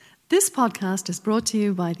This podcast is brought to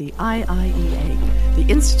you by the IIEA, the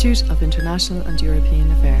Institute of International and European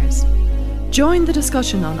Affairs. Join the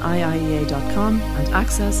discussion on IIEA.com and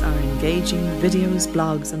access our engaging videos,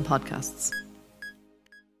 blogs and podcasts.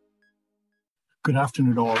 Good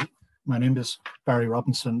afternoon all. My name is Barry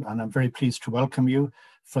Robinson and I'm very pleased to welcome you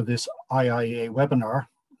for this IIEA webinar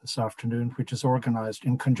this afternoon, which is organised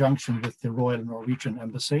in conjunction with the Royal Norwegian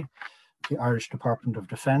Embassy, the Irish Department of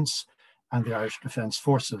Defence and the Irish Defence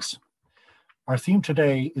Forces. Our theme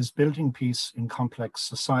today is Building Peace in Complex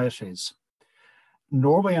Societies.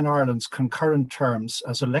 Norway and Ireland's concurrent terms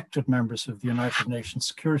as elected members of the United Nations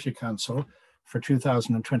Security Council for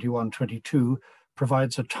 2021-22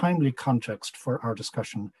 provides a timely context for our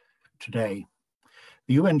discussion today.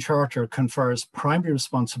 The UN Charter confers primary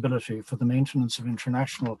responsibility for the maintenance of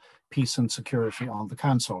international peace and security on the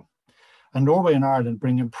Council. And Norway and Ireland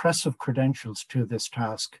bring impressive credentials to this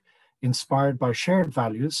task, inspired by shared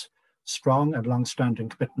values, strong and long-standing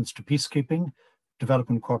commitments to peacekeeping,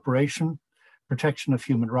 development cooperation, protection of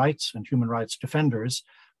human rights and human rights defenders,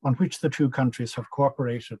 on which the two countries have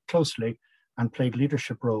cooperated closely and played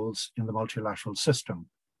leadership roles in the multilateral system.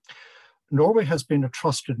 Norway has been a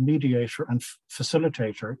trusted mediator and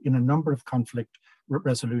facilitator in a number of conflict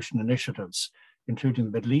resolution initiatives, including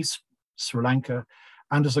the Middle East, Sri Lanka,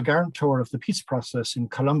 and as a guarantor of the peace process in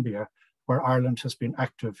Colombia, where Ireland has been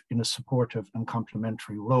active in a supportive and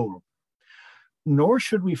complementary role. Nor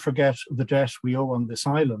should we forget the debt we owe on this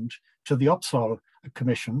island to the Opsahl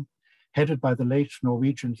Commission, headed by the late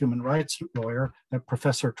Norwegian human rights lawyer,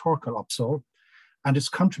 Professor Torkel Opsahl, and its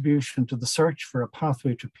contribution to the search for a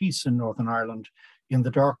pathway to peace in Northern Ireland in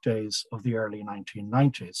the dark days of the early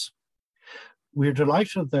 1990s. We're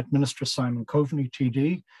delighted that Minister Simon Coveney,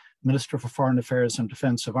 TD, Minister for Foreign Affairs and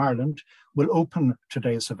Defence of Ireland, will open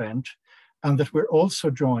today's event, and that we're also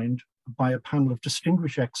joined by a panel of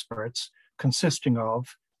distinguished experts consisting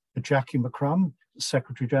of Jackie McCrum,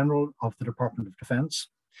 Secretary General of the Department of Defence,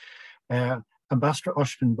 Ambassador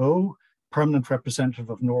Austin Bowe, Permanent Representative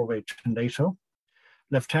of Norway to NATO,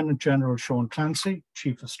 Lieutenant General Sean Clancy,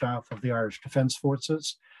 Chief of Staff of the Irish Defence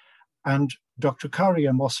Forces, and Dr. Kari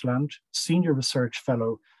Mosland, Senior Research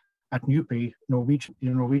Fellow at NUPI, the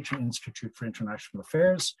Norwegian Institute for International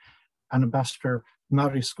Affairs, and Ambassador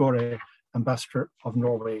Mari Skåre, Ambassador of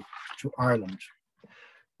Norway to Ireland.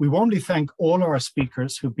 We warmly thank all our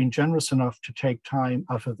speakers who've been generous enough to take time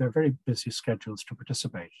out of their very busy schedules to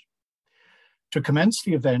participate. To commence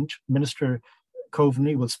the event, Minister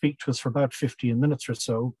Coveney will speak to us for about 15 minutes or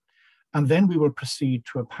so, and then we will proceed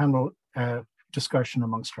to a panel discussion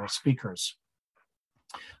amongst our speakers.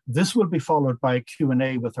 This will be followed by a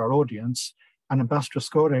Q&A with our audience, and Ambassador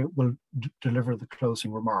Skåre will deliver the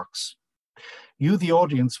closing remarks. You, the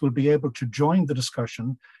audience, will be able to join the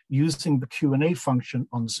discussion using the Q&A function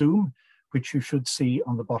on Zoom, which you should see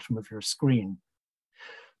on the bottom of your screen.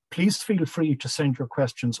 Please feel free to send your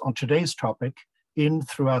questions on today's topic in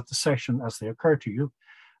throughout the session as they occur to you,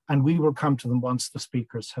 and we will come to them once the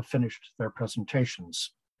speakers have finished their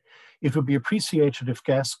presentations. It would be appreciated if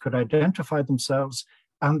guests could identify themselves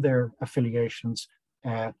and their affiliations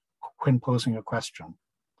when posing a question.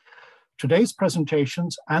 Today's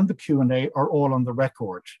presentations and the Q&A are all on the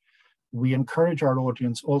record. We encourage our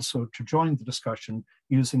audience also to join the discussion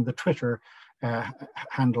using the Twitter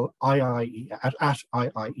handle at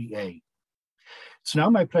IIEA. It's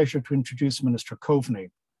now my pleasure to introduce Minister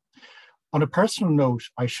Coveney. On a personal note,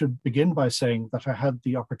 I should begin by saying that I had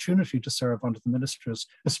the opportunity to serve under the Minister's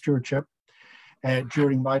stewardship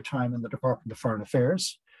during my time in the Department of Foreign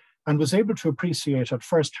Affairs, and was able to appreciate at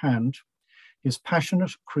first hand his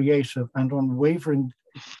passionate, creative and unwavering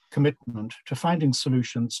commitment to finding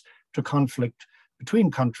solutions to conflict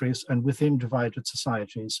between countries and within divided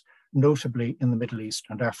societies, notably in the Middle East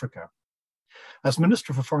and Africa. As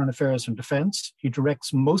Minister for Foreign Affairs and Defence, he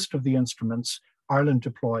directs most of the instruments Ireland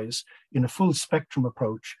deploys in a full spectrum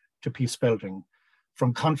approach to peace building,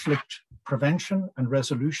 from conflict prevention and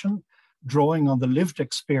resolution, drawing on the lived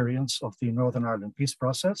experience of the Northern Ireland peace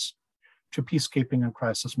process, to peacekeeping and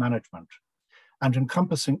crisis management, and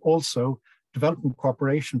encompassing also development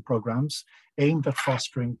cooperation programs aimed at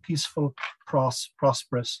fostering peaceful,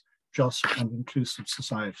 prosperous, just and inclusive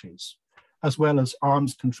societies, as well as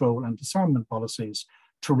arms control and disarmament policies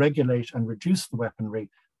to regulate and reduce the weaponry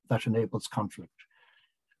that enables conflict.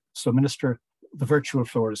 So, Minister, the virtual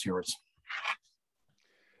floor is yours.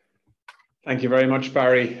 Thank you very much,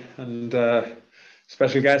 Barry, and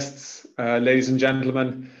special guests, ladies and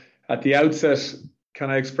gentlemen. At the outset, can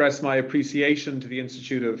I express my appreciation to the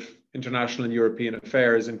Institute of International and European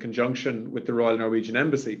Affairs in conjunction with the Royal Norwegian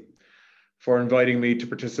Embassy for inviting me to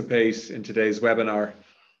participate in today's webinar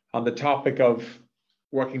on the topic of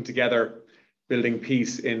working together, building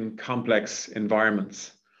peace in complex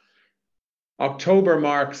environments. October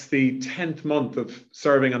marks the 10th month of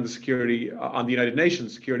serving on the United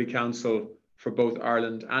Nations Security Council for both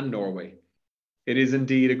Ireland and Norway. It is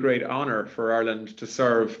indeed a great honour for Ireland to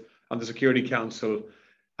serve on the Security Council,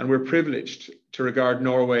 and we're privileged to regard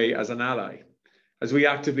Norway as an ally as we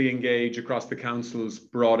actively engage across the Council's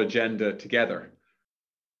broad agenda together.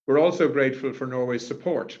 We're also grateful for Norway's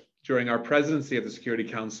support during our presidency of the Security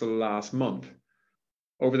Council last month.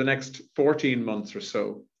 Over the next 14 months or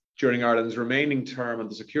so, during Ireland's remaining term on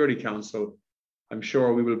the Security Council, I'm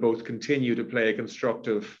sure we will both continue to play a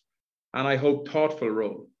constructive and I hope thoughtful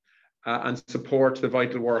role and support the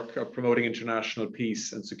vital work of promoting international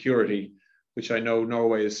peace and security, which I know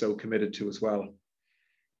Norway is so committed to as well.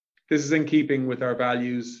 This is in keeping with our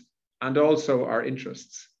values and also our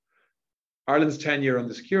interests. Ireland's tenure on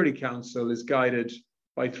the Security Council is guided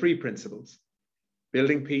by three principles: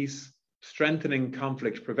 building peace, strengthening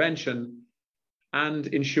conflict prevention, and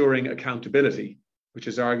ensuring accountability, which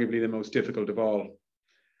is arguably the most difficult of all.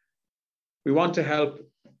 We want to help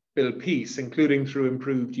build peace, including through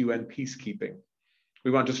improved UN peacekeeping.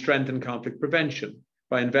 We want to strengthen conflict prevention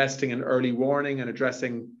by investing in early warning and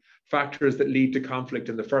addressing factors that lead to conflict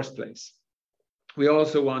in the first place. We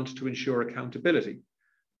also want to ensure accountability.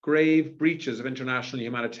 Grave breaches of international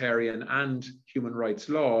humanitarian and human rights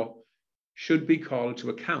law should be called to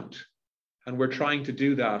account, and we're trying to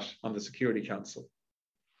do that on the Security Council.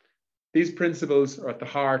 These principles are at the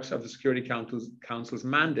heart of the Security Council's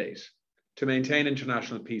mandate to maintain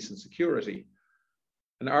international peace and security.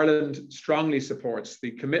 And Ireland strongly supports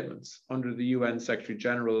the commitments under the UN Secretary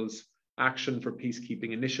General's Action for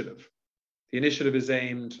Peacekeeping initiative. The initiative is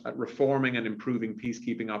aimed at reforming and improving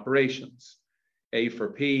peacekeeping operations,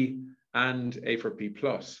 A4P and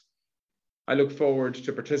A4P+. I look forward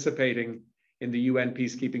to participating in the UN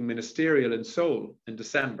Peacekeeping Ministerial in Seoul in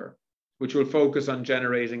December, which will focus on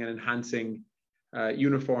generating and enhancing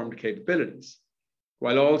uniformed capabilities,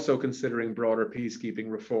 while also considering broader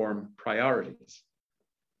peacekeeping reform priorities.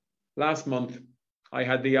 Last month, I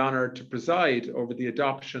had the honor to preside over the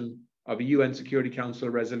adoption of a UN Security Council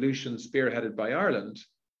resolution spearheaded by Ireland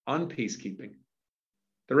on peacekeeping.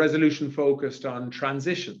 The resolution focused on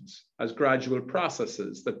transitions as gradual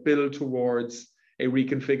processes that build towards a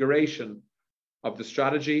reconfiguration of the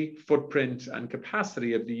strategy, footprint, and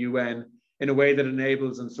capacity of the UN in a way that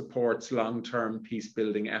enables and supports long-term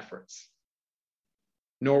peace-building efforts.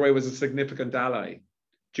 Norway was a significant ally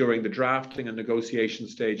during the drafting and negotiation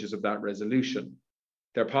stages of that resolution.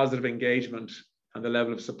 Their positive engagement and the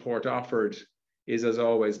level of support offered is, as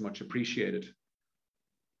always, much appreciated.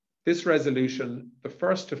 This resolution, the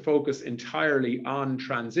first to focus entirely on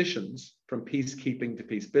transitions from peacekeeping to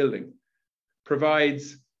peace building,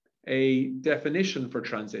 provides a definition for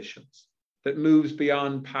transitions that moves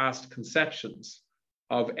beyond past conceptions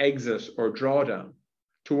of exit or drawdown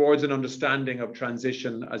towards an understanding of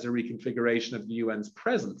transition as a reconfiguration of the UN's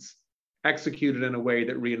presence, executed in a way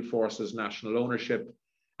that reinforces national ownership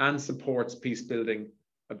and supports peace-building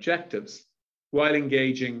objectives, while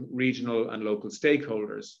engaging regional and local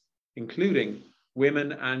stakeholders, including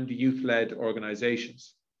women and youth-led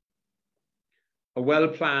organizations. A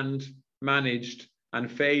well-planned, managed, and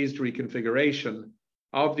phased reconfiguration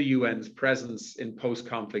of the UN's presence in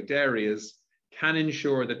post-conflict areas can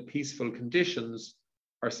ensure that peaceful conditions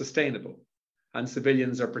are sustainable and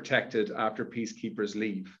civilians are protected after peacekeepers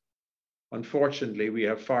leave. Unfortunately, we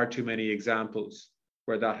have far too many examples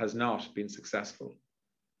where that has not been successful.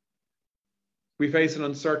 We face an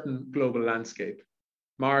uncertain global landscape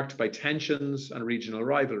marked by tensions and regional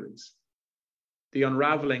rivalries, the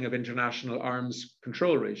unraveling of international arms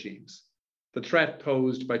control regimes, the threat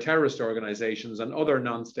posed by terrorist organizations and other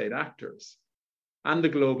non-state actors, and the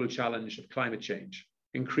global challenge of climate change,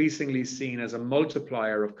 increasingly seen as a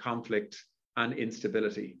multiplier of conflict and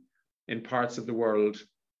instability in parts of the world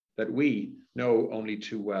that we know only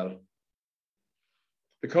too well.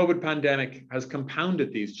 The COVID pandemic has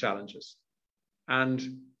compounded these challenges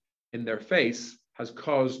and, in their face, has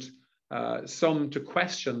caused some to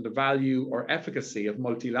question the value or efficacy of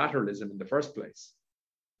multilateralism in the first place.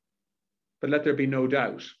 But let there be no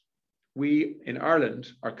doubt, we in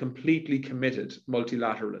Ireland are completely committed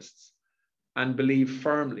multilateralists and believe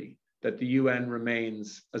firmly that the UN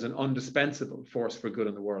remains as an indispensable force for good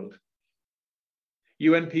in the world.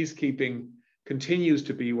 UN peacekeeping continues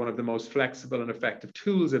to be one of the most flexible and effective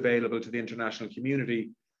tools available to the international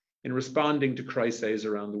community in responding to crises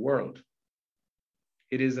around the world.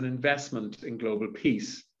 It is an investment in global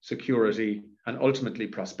peace, security, and ultimately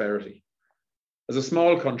prosperity. As a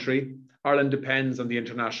small country, Ireland depends on the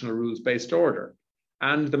international rules-based order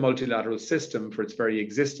and the multilateral system for its very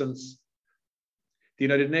existence. The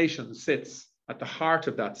United Nations sits at the heart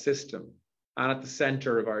of that system and at the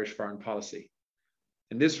centre of Irish foreign policy.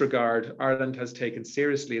 In this regard, Ireland has taken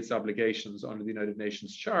seriously its obligations under the United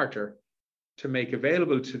Nations Charter to make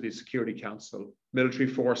available to the Security Council military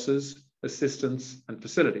forces, assistance, and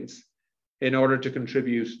facilities in order to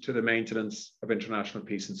contribute to the maintenance of international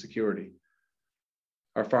peace and security.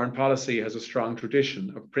 Our foreign policy has a strong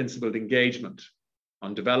tradition of principled engagement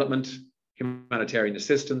on development, humanitarian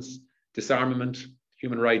assistance, disarmament,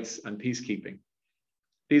 human rights, and peacekeeping.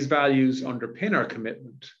 These values underpin our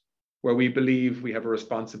commitment, where we believe we have a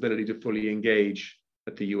responsibility to fully engage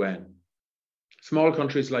at the UN. Small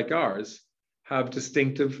countries like ours have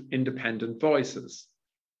distinctive independent voices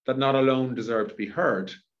that not alone deserve to be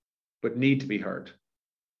heard, but need to be heard.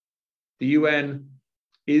 The UN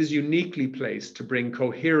is uniquely placed to bring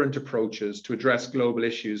coherent approaches to address global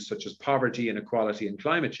issues such as poverty, inequality, and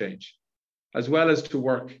climate change, as well as to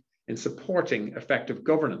work in supporting effective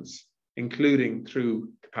governance, including through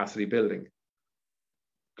capacity building.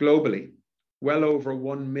 Globally, well over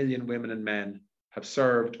 1 million women and men have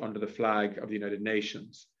served under the flag of the United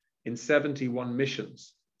Nations in 71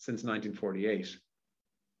 missions since 1948.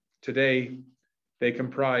 Today, they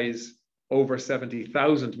comprise over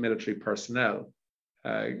 70,000 military personnel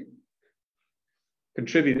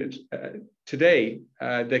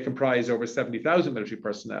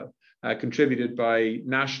contributed by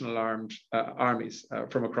national armed armies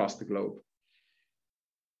from across the globe.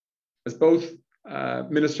 As both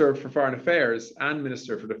Minister for Foreign Affairs and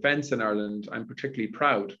Minister for Defence in Ireland, I'm particularly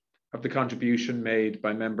proud of the contribution made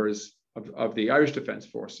by members of the Irish Defence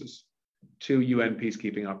Forces to UN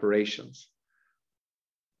peacekeeping operations.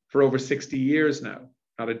 For over 60 years now,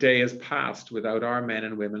 not a day has passed without our men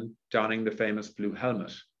and women donning the famous blue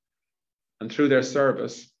helmet. And through their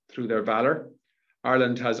service, through their valour,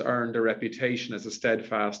 Ireland has earned a reputation as a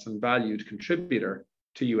steadfast and valued contributor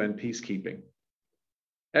to UN peacekeeping.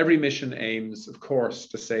 Every mission aims, of course,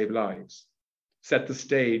 to save lives, set the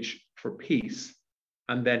stage for peace,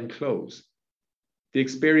 and then close. The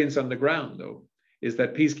experience on the ground, though, is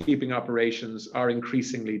that peacekeeping operations are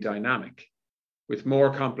increasingly dynamic, with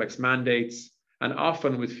more complex mandates and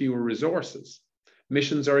often with fewer resources.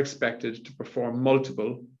 Missions are expected to perform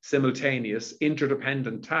multiple, simultaneous,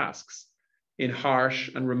 interdependent tasks in harsh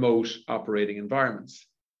and remote operating environments.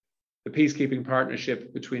 The peacekeeping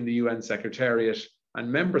partnership between the UN Secretariat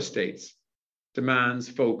and member states demands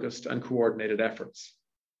focused and coordinated efforts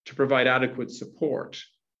to provide adequate support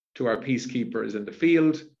to our peacekeepers in the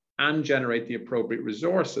field and generate the appropriate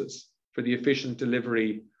resources for the efficient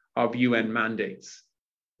delivery of UN mandates,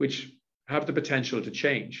 which have the potential to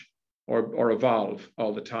change or evolve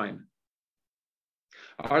all the time.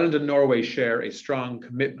 Ireland and Norway share a strong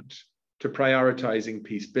commitment to prioritising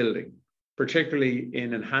peace building, particularly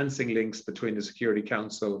in enhancing links between the Security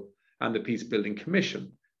Council and the Peace Building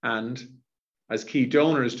Commission, and as key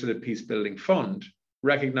donors to the Peace Building Fund,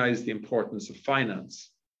 recognise the importance of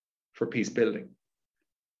finance for peace building.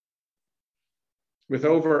 With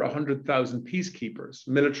over 100,000 peacekeepers,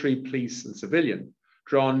 military, police, and civilian,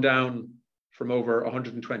 drawn down from over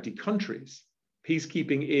 120 countries,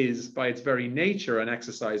 peacekeeping is, by its very nature, an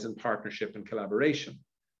exercise in partnership and collaboration.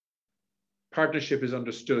 Partnership is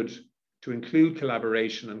understood to include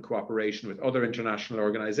collaboration and cooperation with other international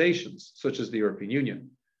organizations, such as the European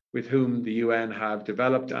Union, with whom the UN have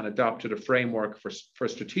developed and adopted a framework for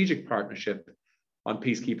strategic partnership on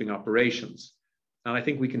peacekeeping operations. And I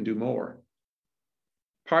think we can do more.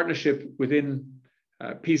 Partnership within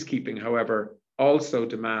peacekeeping, however, also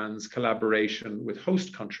demands collaboration with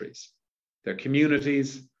host countries, their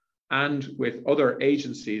communities, and with other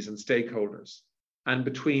agencies and stakeholders, and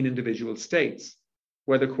between individual states,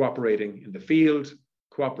 whether cooperating in the field,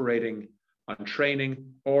 cooperating on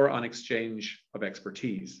training, or on exchange of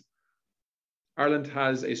expertise. Ireland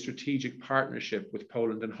has a strategic partnership with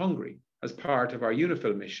Poland and Hungary as part of our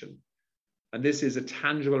UNIFIL mission, and this is a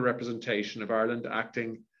tangible representation of Ireland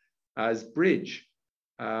acting as bridge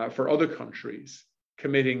for other countries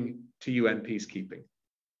committing to UN peacekeeping.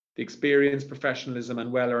 The experience, professionalism,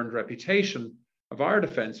 and well-earned reputation of our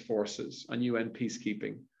defence forces on UN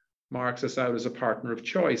peacekeeping marks us out as a partner of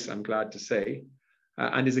choice, I'm glad to say,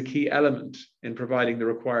 and is a key element in providing the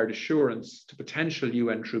required assurance to potential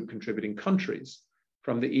UN troop contributing countries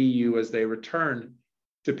from the EU as they return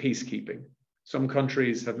to peacekeeping. Some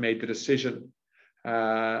countries have made the decision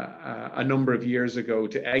a number of years ago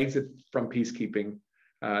to exit from peacekeeping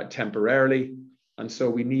temporarily, and so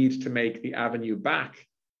we need to make the avenue back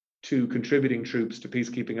to contributing troops to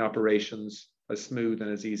peacekeeping operations as smooth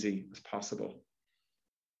and as easy as possible.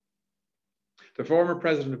 The former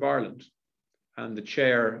President of Ireland and the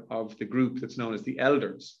chair of the group that's known as the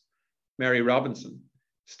Elders, Mary Robinson,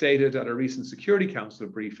 stated at a recent Security Council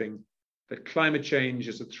briefing that climate change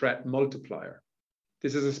is a threat multiplier.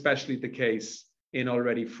 This is especially the case in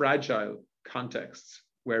already fragile contexts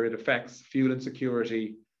where it affects fuel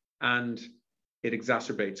insecurity and it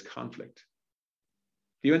exacerbates conflict.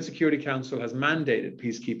 The UN Security Council has mandated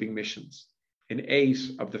peacekeeping missions in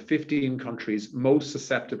 8 of the 15 countries most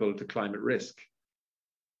susceptible to climate risk.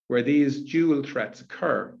 Where these dual threats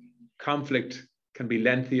occur, conflict can be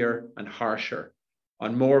lengthier and harsher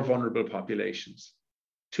on more vulnerable populations.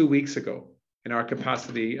 2 weeks ago, in our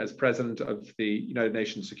capacity as President of the United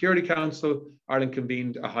Nations Security Council, Ireland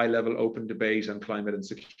convened a high-level open debate on climate and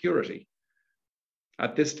security.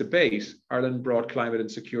 At this debate, Ireland brought climate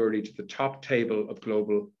and security to the top table of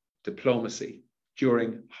global diplomacy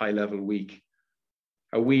during High Level Week,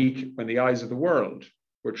 a week when the eyes of the world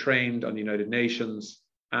were trained on the United Nations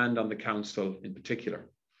and on the Council in particular.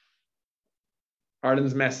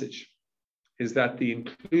 Ireland's message is that the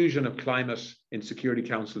inclusion of climate in Security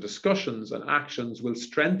Council discussions and actions will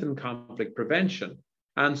strengthen conflict prevention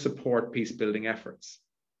and support peace-building efforts.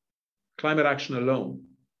 Climate action alone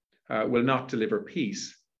will not deliver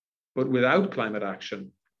peace, but without climate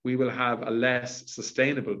action, we will have a less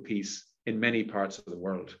sustainable peace in many parts of the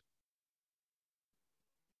world.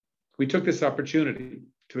 We took this opportunity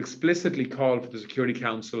to explicitly call for the Security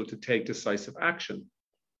Council to take decisive action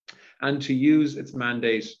and to use its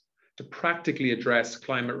mandate to practically address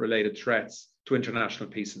climate-related threats to international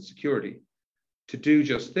peace and security. To do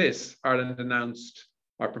just this, Ireland announced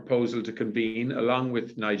our proposal to convene, along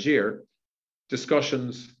with Niger,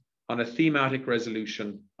 discussions on a thematic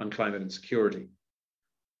resolution on climate and security.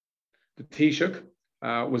 The Taoiseach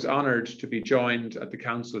was honoured to be joined at the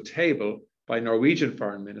Council table by Norwegian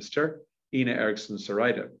Foreign Minister Ine Eriksen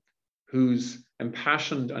Søreide, whose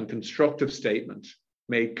impassioned and constructive statement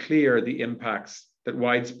made clear the impacts that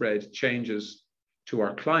widespread changes to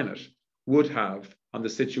our climate would have on the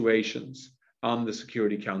situations on the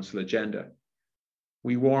Security Council agenda.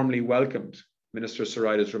 We warmly welcomed Minister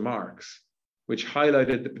Søreide's remarks, which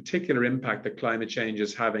highlighted the particular impact that climate change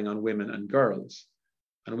is having on women and girls,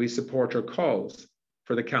 and we support her calls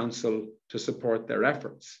for the Council to support their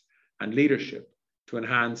efforts and leadership to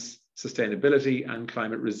enhance sustainability and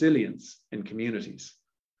climate resilience in communities.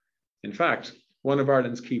 In fact, one of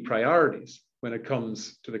Ireland's key priorities when it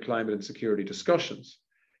comes to the climate and security discussions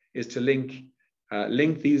is to link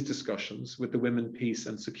these discussions with the women, peace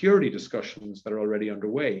and security discussions that are already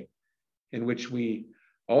underway, in which we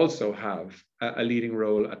also have a leading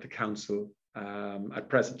role at the Council at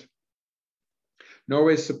present.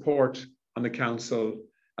 Norway's support on the Council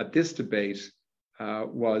at this debate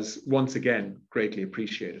was once again greatly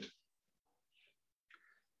appreciated.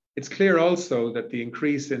 It's clear also that the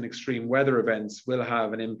increase in extreme weather events will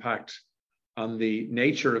have an impact on the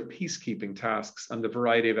nature of peacekeeping tasks and the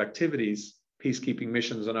variety of activities peacekeeping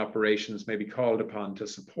missions and operations may be called upon to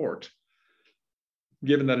support,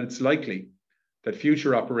 given that it's likely that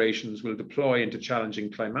future operations will deploy into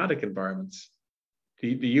challenging climatic environments.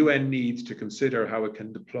 The UN needs to consider how it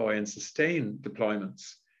can deploy and sustain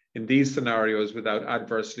deployments in these scenarios without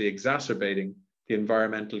adversely exacerbating the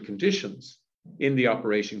environmental conditions in the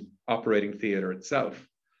operating theatre itself.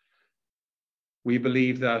 We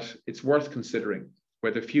believe that it's worth considering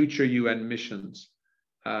whether future UN missions,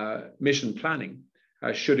 mission planning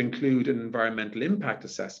should include an environmental impact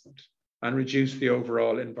assessment and reduce the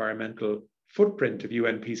overall environmental footprint of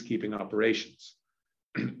UN peacekeeping operations.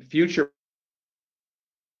 Future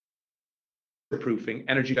proofing,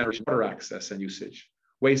 energy generation, water access and usage,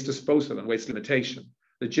 waste disposal and waste limitation,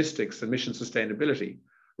 logistics and mission sustainability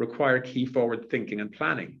require key forward thinking and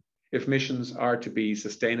planning if missions are to be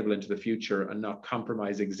sustainable into the future and not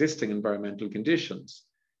compromise existing environmental conditions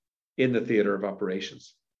in the theatre of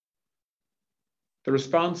operations. The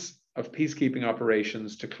response of peacekeeping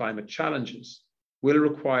operations to climate challenges will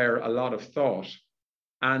require a lot of thought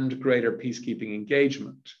and greater peacekeeping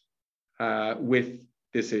engagement with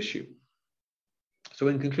this issue. So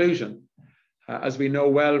in conclusion, as we know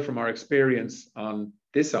well from our experience on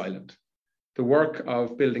this island, the work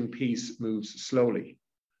of building peace moves slowly.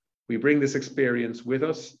 We bring this experience with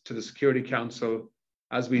us to the Security Council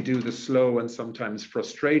as we do the slow and sometimes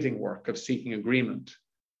frustrating work of seeking agreement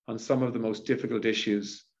on some of the most difficult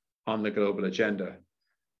issues on the global agenda.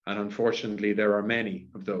 And unfortunately, there are many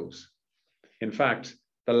of those. In fact,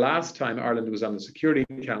 the last time Ireland was on the Security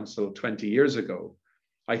Council 20 years ago,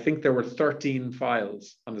 I think there were 13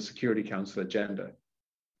 files on the Security Council agenda.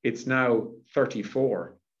 It's now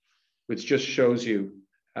 34, which just shows you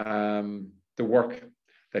the work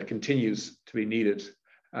that continues to be needed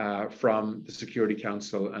from the Security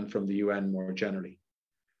Council and from the UN more generally.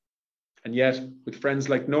 And yet, with friends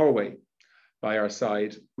like Norway by our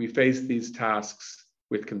side, we face these tasks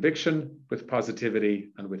with conviction, with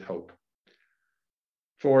positivity, and with hope.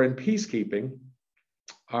 For in peacekeeping,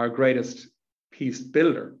 our greatest peace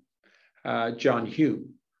builder, John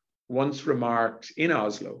Hume, once remarked in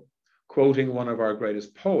Oslo, quoting one of our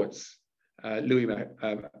greatest poets, Louis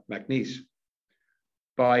MacNeice,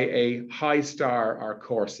 "By a high star our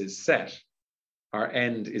course is set, our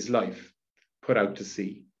end is life, put out to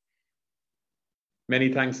sea."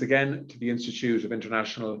 Many thanks again to the Institute of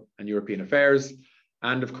International and European Affairs,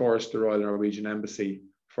 and of course the Royal Norwegian Embassy,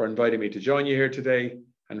 for inviting me to join you here today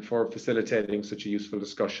and for facilitating such a useful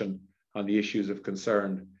discussion on the issues of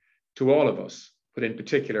concern to all of us, but in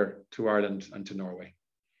particular to Ireland and to Norway.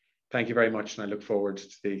 Thank you very much, and I look forward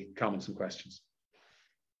to the comments and questions.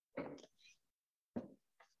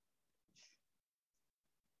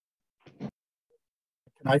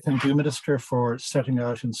 I thank you, Minister, for setting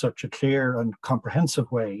out in such a clear and comprehensive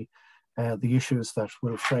way the issues that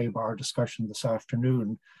will frame our discussion this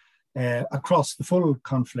afternoon across the full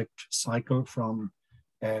conflict cycle, from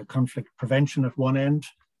conflict prevention at one end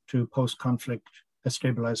to post-conflict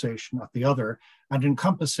stabilization at the other, and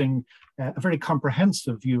encompassing a very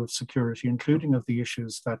comprehensive view of security, including of the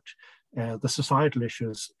issues that the societal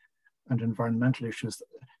issues and environmental issues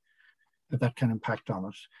that can impact on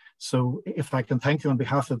it. So if I can thank you on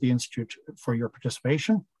behalf of the Institute for your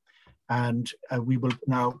participation, and we will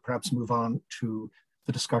now perhaps move on to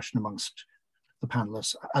the discussion amongst the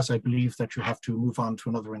panelists, as I believe that you have to move on to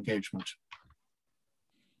another engagement.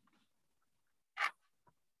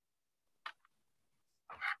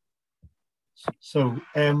 So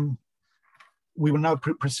we will now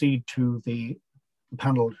proceed to the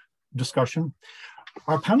panel discussion.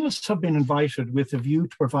 Our panelists have been invited with a view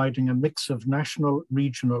to providing a mix of national,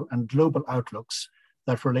 regional, and global outlooks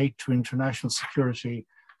that relate to international security,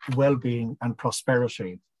 well-being, and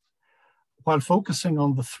prosperity. While focusing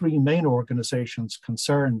on the three main organizations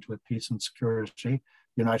concerned with peace and security,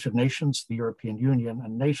 the United Nations, the European Union,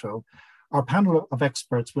 and NATO, our panel of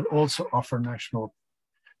experts will also offer national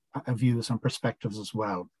views and perspectives as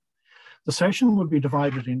well. The session will be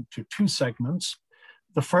divided into two segments.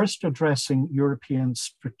 The first addressing European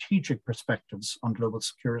strategic perspectives on global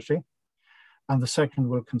security, and the second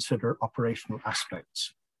will consider operational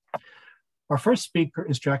aspects. Our first speaker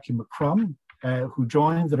is Jackie McCrum, who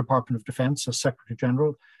joined the Department of Defense as Secretary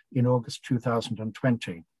General in August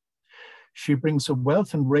 2020. She brings a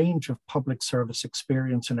wealth and range of public service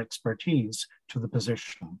experience and expertise to the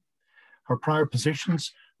position. Her prior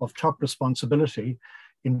positions of top responsibility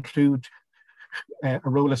include a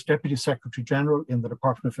role as Deputy Secretary General in the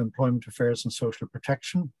Department of Employment Affairs and Social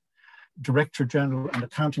Protection, Director General and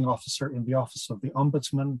Accounting Officer in the Office of the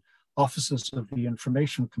Ombudsman, Offices of the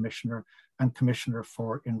Information Commissioner, and Commissioner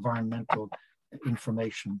for Environmental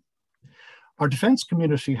Information. Our defence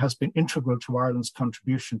community has been integral to Ireland's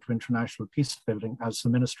contribution to international peace building, as the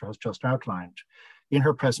Minister has just outlined. In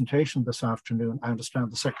her presentation this afternoon, I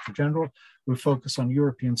understand the Secretary General will focus on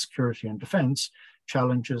European security and defence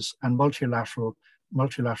challenges and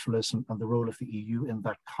multilateralism and the role of the EU in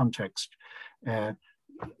that context.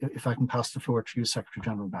 If I can pass the floor to you, Secretary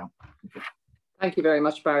General, now. Thank you very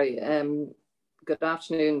much, Barry. Good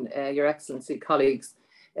afternoon, Your Excellency, colleagues.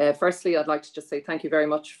 Firstly, I'd like to just say thank you very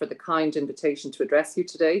much for the kind invitation to address you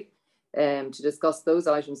today to discuss those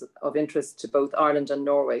items of interest to both Ireland and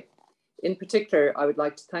Norway. In particular, I would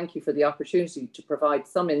like to thank you for the opportunity to provide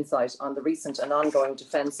some insight on the recent and ongoing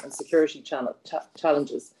defence and security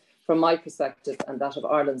challenges from my perspective and that of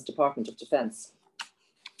Ireland's Department of Defence.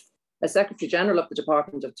 As Secretary General of the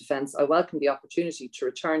Department of Defence, I welcome the opportunity to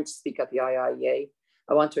return to speak at the IIEA.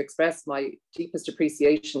 I want to express my deepest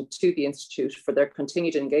appreciation to the Institute for their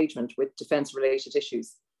continued engagement with defence-related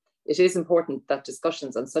issues. It is important that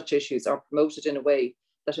discussions on such issues are promoted in a way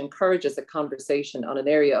that encourages a conversation on an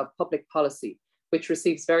area of public policy which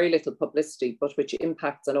receives very little publicity, but which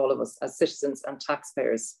impacts on all of us as citizens and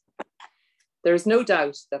taxpayers. There is no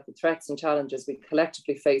doubt that the threats and challenges we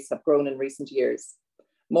collectively face have grown in recent years.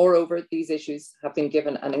 Moreover, these issues have been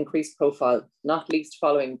given an increased profile, not least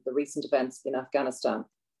following the recent events in Afghanistan.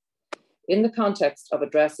 In the context of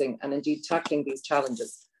addressing and indeed tackling these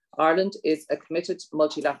challenges, Ireland is a committed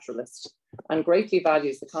multilateralist and greatly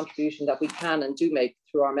values the contribution that we can and do make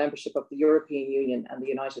through our membership of the European Union and the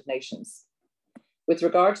United Nations. With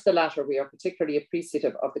regard to the latter, we are particularly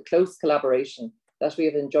appreciative of the close collaboration that we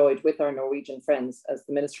have enjoyed with our Norwegian friends, as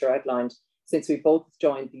the Minister outlined, since we both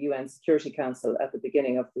joined the UN Security Council at the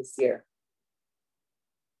beginning of this year.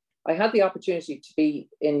 I had the opportunity to be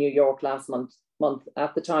in New York last month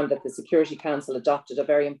at the time that the Security Council adopted a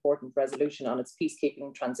very important resolution on its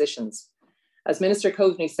peacekeeping transitions. As Minister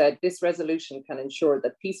Coveney said, this resolution can ensure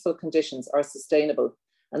that peaceful conditions are sustainable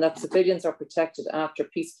and that civilians are protected after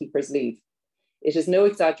peacekeepers leave. It is no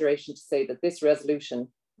exaggeration to say that this resolution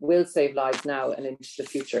will save lives now and into the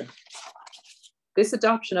future. This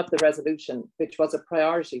adoption of the resolution, which was a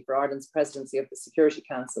priority for Ireland's presidency of the Security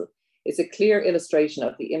Council, is a clear illustration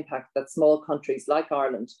of the impact that small countries like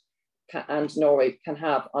Ireland and Norway can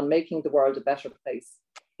have on making the world a better place.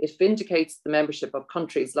 It vindicates the membership of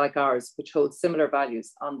countries like ours, which hold similar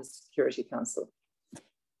values on the Security Council.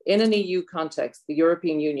 In an EU context, the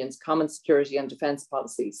European Union's Common Security and Defence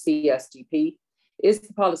Policy, CSDP, is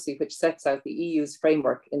the policy which sets out the EU's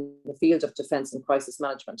framework in the field of defence and crisis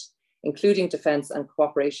management, including defence and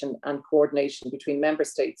cooperation and coordination between member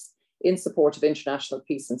states in support of international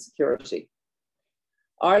peace and security.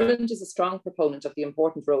 Ireland is a strong proponent of the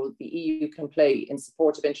important role the EU can play in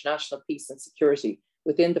support of international peace and security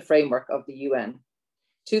within the framework of the UN.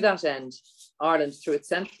 To that end, Ireland, through its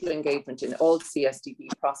central engagement in all CSDP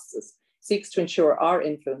processes, seeks to ensure our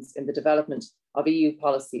influence in the development of EU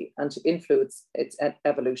policy and to influence its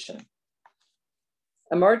evolution.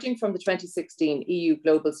 Emerging from the 2016 EU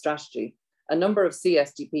Global Strategy, a number of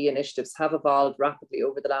CSDP initiatives have evolved rapidly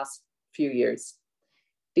over the last few years.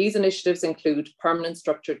 These initiatives include Permanent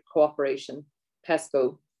Structured Cooperation,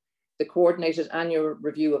 PESCO, the Coordinated Annual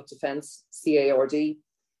Review of Defence, CARD,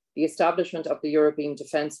 the establishment of the European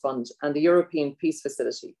Defence Fund and the European Peace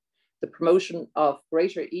Facility, the promotion of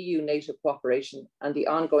greater EU-NATO cooperation, and the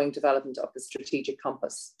ongoing development of the Strategic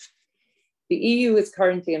Compass. The EU is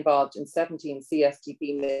currently involved in 17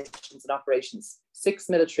 CSDP missions and operations, 6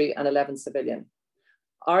 military and 11 civilian.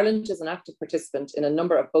 Ireland is an active participant in a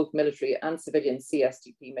number of both military and civilian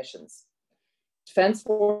CSDP missions. Defence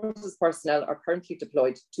Forces personnel are currently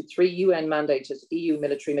deployed to 3 UN-mandated EU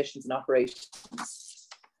military missions and operations.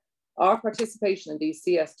 Our participation in these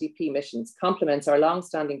CSDP missions complements our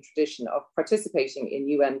long-standing tradition of participating in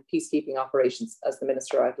UN peacekeeping operations, as the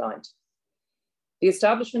Minister outlined. The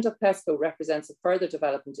establishment of PESCO represents a further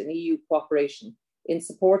development in EU cooperation in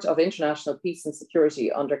support of international peace and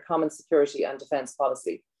security under Common Security and Defence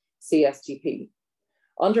Policy, CSDP.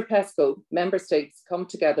 Under PESCO, member states come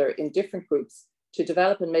together in different groups to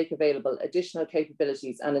develop and make available additional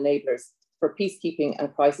capabilities and enablers for peacekeeping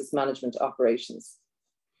and crisis management operations.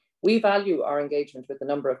 We value our engagement with a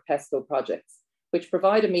number of PESCO projects, which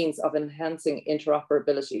provide a means of enhancing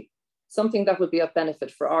interoperability, something that will be of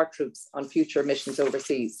benefit for our troops on future missions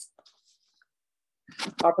overseas.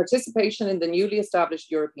 Our participation in the newly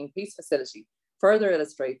established European Peace Facility further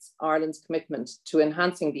illustrates Ireland's commitment to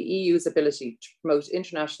enhancing the EU's ability to promote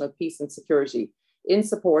international peace and security in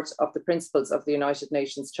support of the principles of the United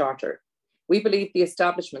Nations Charter. We believe the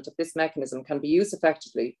establishment of this mechanism can be used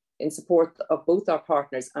effectively in support of both our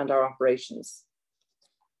partners and our operations.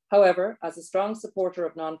 However, as a strong supporter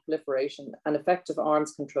of non-proliferation and effective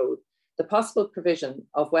arms control, the possible provision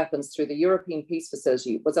of weapons through the European Peace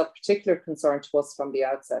Facility was of particular concern to us from the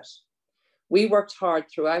outset. We worked hard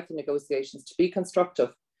throughout the negotiations to be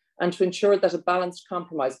constructive and to ensure that a balanced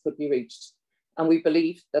compromise could be reached, and we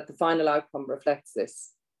believe that the final outcome reflects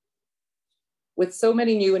this. With so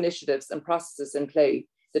many new initiatives and processes in play,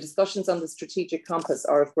 the discussions on the Strategic Compass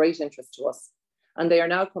are of great interest to us, and they are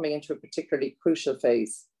now coming into a particularly crucial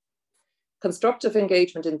phase. Constructive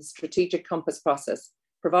engagement in the Strategic Compass process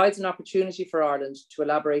provides an opportunity for Ireland to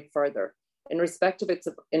elaborate further in respect of its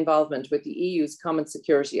involvement with the EU's Common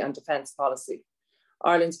Security and Defence Policy,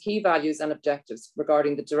 Ireland's key values and objectives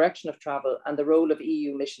regarding the direction of travel and the role of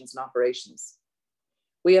EU missions and operations.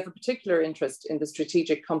 We have a particular interest in the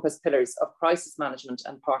Strategic Compass pillars of crisis management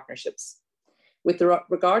and partnerships. With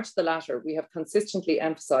regard to the latter, we have consistently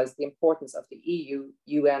emphasised the importance of the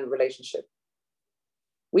EU-UN relationship.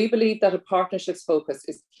 We believe that a partnerships focus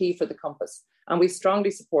is key for the Compass, and we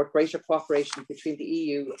strongly support greater cooperation between the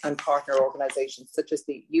EU and partner organisations such as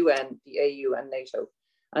the UN, the AU and NATO,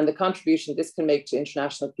 and the contribution this can make to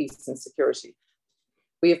international peace and security.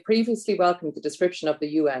 We have previously welcomed the description of the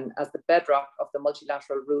UN as the bedrock of the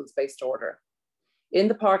multilateral rules-based order. In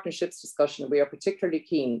the partnerships discussion, we are particularly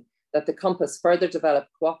keen that the Compass further develop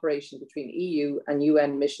cooperation between EU and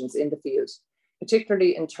UN missions in the field,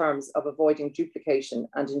 particularly in terms of avoiding duplication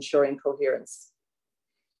and ensuring coherence.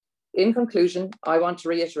 In conclusion, I want to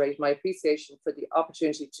reiterate my appreciation for the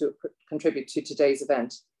opportunity to contribute to today's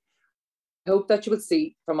event. I hope that you will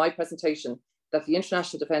see from my presentation that the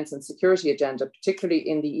international defence and security agenda, particularly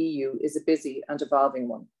in the EU, is a busy and evolving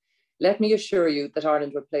one. Let me assure you that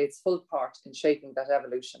Ireland will play its full part in shaping that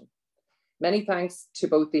evolution. Many thanks to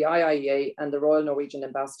both the IIEA and the Royal Norwegian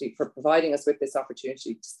Embassy for providing us with this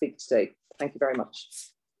opportunity to speak today. Thank you very much.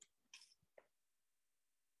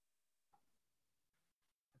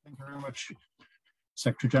 Thank you very much,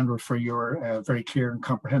 Secretary General, for your very clear and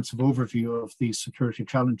comprehensive overview of these security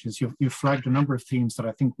challenges. You've flagged a number of themes that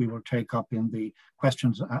I think we will take up in the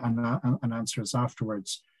questions and answers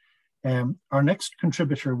afterwards. Our next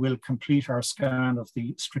contributor will complete our scan of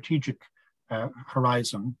the strategic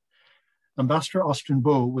horizon. Ambassador Austin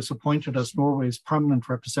Boe was appointed as Norway's permanent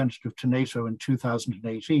representative to NATO in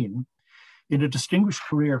 2018. In a distinguished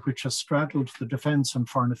career which has straddled the defence and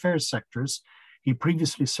foreign affairs sectors, he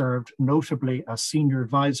previously served notably as senior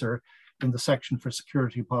advisor in the Section for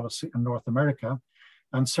Security Policy in North America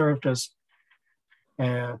and served as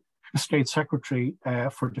State Secretary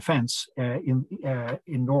for Defence in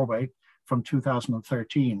Norway from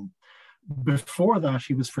 2013. Before that,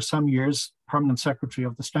 he was for some years Permanent Secretary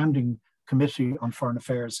of the Standing Committee on Foreign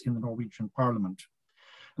Affairs in the Norwegian Parliament.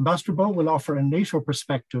 Ambassador Boe will offer a NATO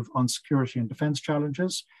perspective on security and defence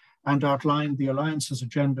challenges and outline the Alliance's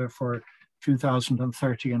agenda for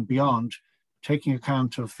 2030 and beyond, taking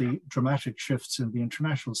account of the dramatic shifts in the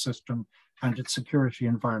international system and its security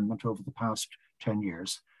environment over the past 10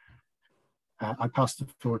 years. I pass the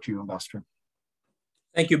floor to you, Ambassador.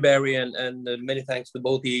 Thank you, Barry, and many thanks to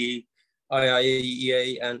both the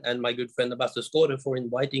IIEA and my good friend Ambassador Skåre for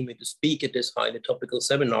inviting me to speak at this highly topical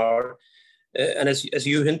seminar. And as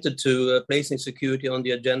you hinted to, placing security on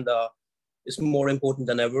the agenda is more important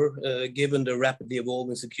than ever, given the rapidly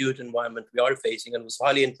evolving security environment we are facing. And it was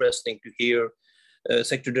highly interesting to hear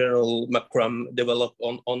Secretary General Macron develop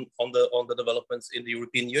on the developments in the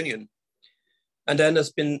European Union. And then,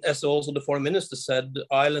 as also the Foreign Minister said,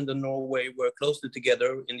 Ireland and Norway were closely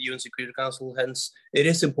together in the UN Security Council. Hence, it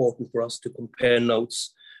is important for us to compare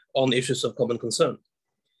notes on issues of common concern.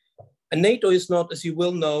 And NATO is not, as you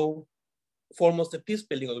will know, foremost a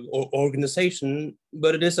peace-building organization,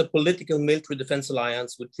 but it is a political military defense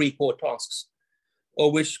alliance with 3 core tasks,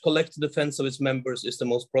 of which collective defense of its members is the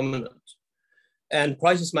most prominent. And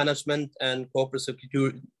crisis management and cooperative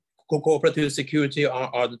security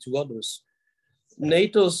are the 2 others.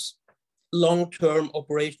 NATO's long-term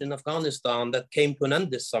operation in Afghanistan that came to an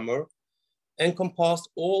end this summer encompassed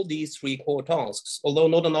all these 3 core tasks. Although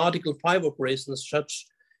not an Article 5 operation as such,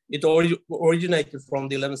 it originated from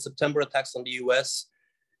the 11th September attacks on the US.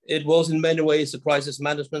 It was in many ways a crisis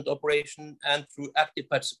management operation, and through active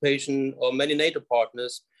participation of many NATO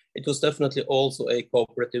partners, it was definitely also a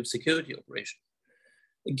cooperative security operation.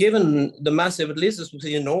 Given the massive, at least as we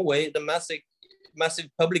see in Norway, the massive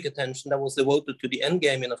public attention that was devoted to the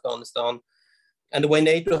endgame in Afghanistan, and the way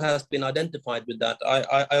NATO has been identified with that,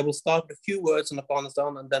 I will start with a few words on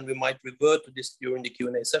Afghanistan, and then we might revert to this during the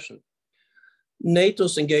Q&A session.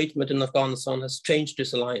 NATO's engagement in Afghanistan has changed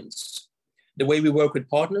this alliance, the way we work with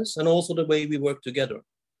partners and also the way we work together.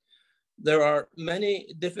 There are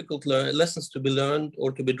many difficult lessons to be learned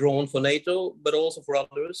or to be drawn for NATO, but also for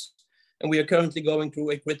others. And we are currently going through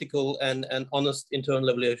a critical and honest internal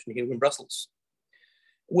evaluation here in Brussels.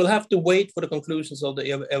 We'll have to wait for the conclusions of the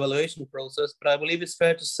evaluation process, but I believe it's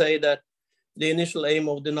fair to say that the initial aim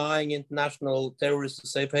of denying international terrorists a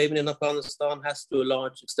safe haven in Afghanistan has to a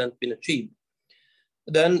large extent been achieved.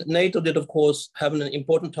 Then NATO did, of course, have an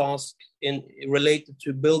important task related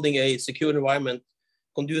to building a secure environment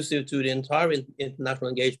conducive to the entire international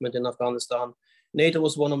engagement in Afghanistan. NATO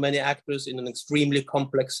was one of many actors in an extremely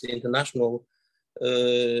complex international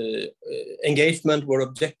engagement where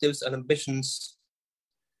objectives and ambitions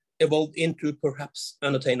evolved into perhaps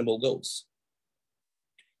unattainable goals.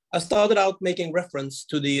 I started out making reference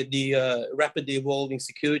to the rapidly evolving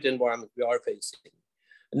security environment we are facing.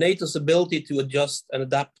 NATO's ability to adjust and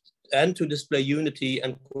adapt and to display unity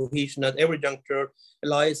and cohesion at every juncture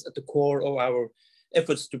lies at the core of our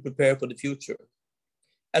efforts to prepare for the future.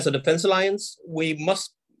 As a defense alliance, we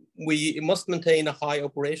must maintain a high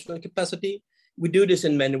operational capacity. We do this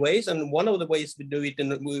in many ways, and one of the ways we do it,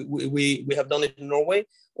 we have done it in Norway,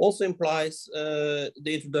 also implies the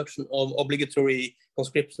introduction of obligatory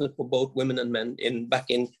conscription for both women and men back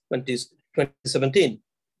in 2017.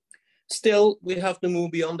 Still, we have to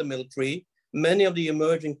move beyond the military. Many of the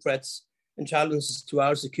emerging threats and challenges to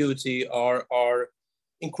our security are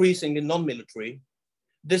increasingly non-military.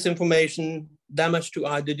 Disinformation, damage to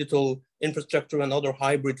our digital infrastructure and other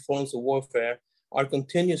hybrid forms of warfare are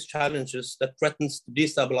continuous challenges that threatens to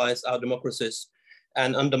destabilize our democracies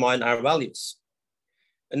and undermine our values.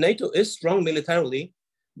 And NATO is strong militarily,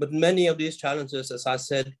 but many of these challenges, as I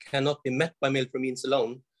said, cannot be met by military means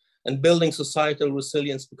alone. and building societal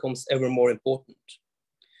resilience becomes ever more important.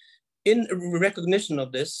 In recognition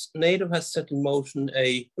of this, NATO has set in motion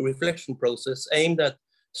a reflection process aimed at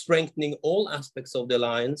strengthening all aspects of the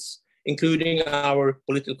alliance, including our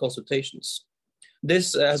political consultations.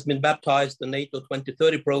 This has been baptized the NATO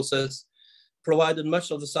 2030 process, provided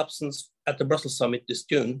much of the substance at the Brussels summit this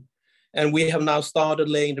June, and we have now started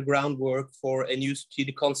laying the groundwork for a new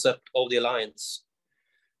strategic concept of the alliance.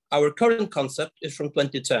 Our current concept is from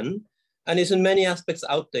 2010 and is in many aspects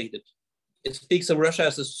outdated. It speaks of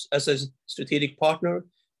Russia as a strategic partner,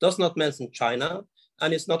 does not mention China,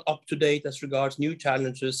 and is not up to date as regards new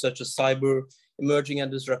challenges such as cyber, emerging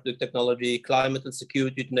and disruptive technology, climate and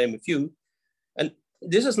security, to name a few. And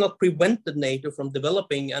this has not prevented NATO from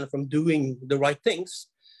developing and from doing the right things,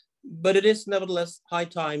 but it is nevertheless high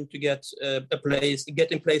time to get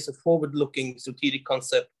in place a forward-looking strategic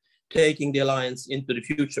concept, taking the alliance into the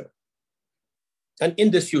future. And in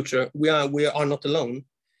this future, we are not alone.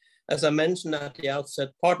 As I mentioned at the outset,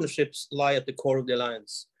 partnerships lie at the core of the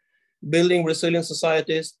alliance. Building resilient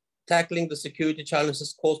societies, tackling the security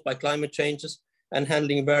challenges caused by climate changes, and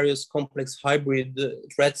handling various complex hybrid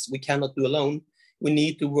threats we cannot do alone. We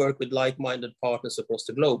need to work with like-minded partners across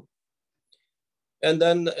the globe. And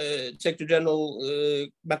then Secretary General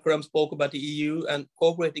Macron spoke about the EU, and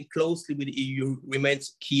cooperating closely with the EU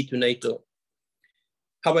remains key to NATO.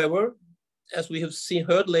 However, as we have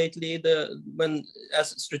heard lately,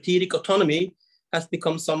 as strategic autonomy has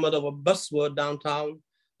become somewhat of a buzzword downtown,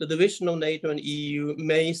 the division of NATO and EU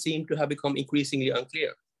may seem to have become increasingly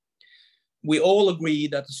unclear. We all agree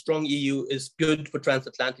that a strong EU is good for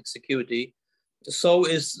transatlantic security. So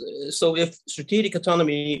if strategic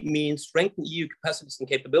autonomy means strengthen EU capacities and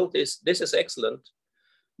capabilities, this is excellent.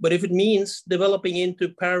 But if it means developing into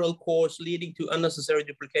parallel cores leading to unnecessary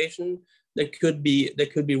duplication, there could be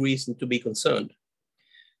reason to be concerned.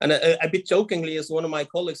 And a bit jokingly, as one of my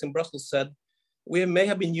colleagues in Brussels said, we may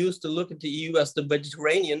have been used to look at the EU as the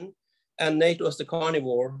vegetarian and NATO as the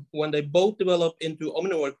carnivore. When they both develop into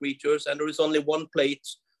omnivore creatures and there is only one plate,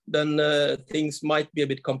 then things might be a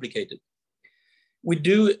bit complicated.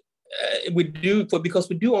 Because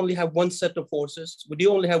we do only have one set of forces, we do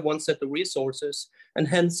only have one set of resources, and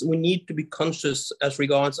hence we need to be conscious as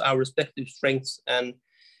regards our respective strengths and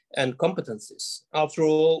competencies. After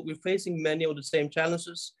all, we're facing many of the same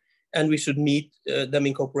challenges, and we should meet them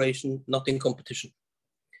in cooperation, not in competition.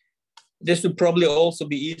 This would probably also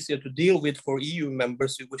be easier to deal with for EU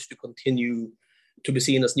members who wish to continue to be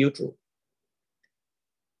seen as neutral.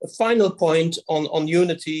 A final point on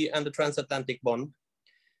unity and the transatlantic bond.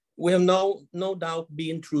 We have no doubt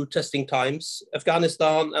been through testing times.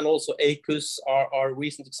 Afghanistan and also AUKUS are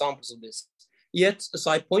recent examples of this. Yet, as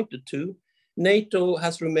I pointed to, NATO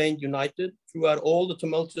has remained united throughout all the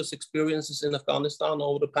tumultuous experiences in Afghanistan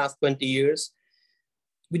over the past 20 years.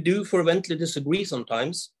 We do fervently disagree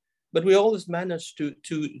sometimes, but we always manage to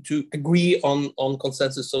agree on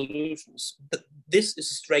consensus solutions. This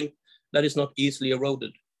is a strength that is not easily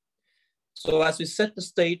eroded. So as we set the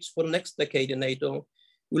stage for the next decade in NATO,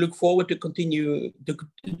 we look forward to continuing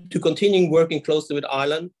working closely with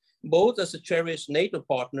Ireland, both as a cherished NATO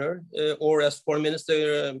partner, or as Foreign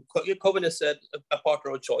Minister Coveney said, a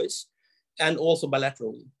partner of choice, and also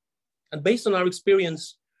bilaterally. And based on our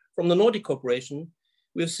experience from the Nordic cooperation,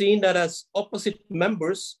 we've seen that as opposite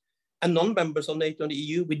members and non-members of NATO and the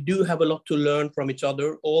EU, we do have a lot to learn from each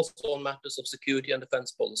other, also on matters of security and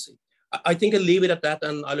defense policy. I think I'll leave it at that,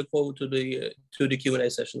 and I look forward to the Q&A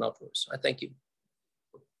session afterwards. I thank you.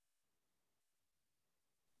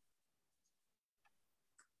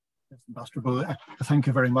 Ambassador Bull, thank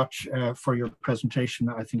you very much for your presentation.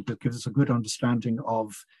 I think that gives us a good understanding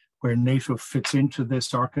of where NATO fits into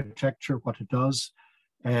this architecture, what it does,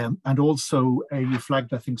 and also you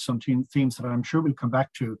flagged, I think, some themes that I'm sure we'll come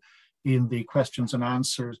back to in the questions and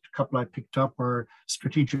answers. A couple I picked up were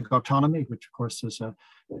strategic autonomy, which of course is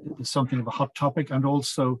something of a hot topic, and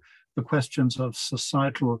also the questions of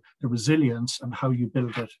societal resilience and how you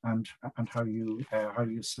build it and how you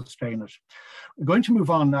sustain it. We're going to move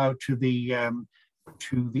on now to the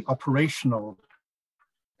operational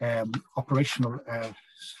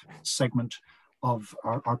segment of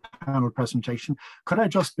our panel presentation. Could I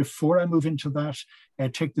just, before I move into that,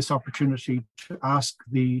 take this opportunity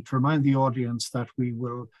to remind the audience that we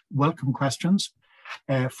will welcome questions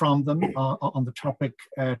from them on the topic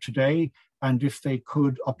today, and if they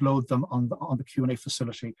could upload them on the Q&A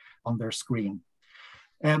facility on their screen.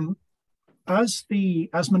 As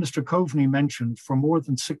Minister Coveney mentioned, for more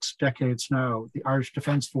than 6 decades now, the Irish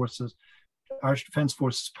Defence Forces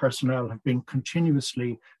personnel have been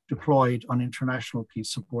continuously deployed on international peace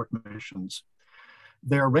support missions.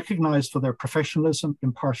 They are recognized for their professionalism,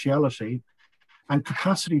 impartiality, and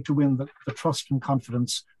capacity to win the trust and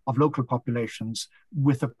confidence of local populations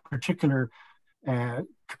with a particular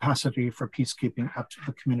capacity for peacekeeping at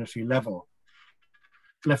the community level.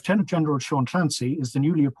 Lieutenant General Sean Clancy is the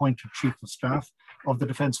newly appointed Chief of Staff of the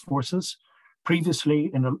Defence Forces.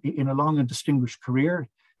 Previously, in a long and distinguished career,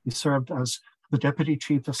 he served as the Deputy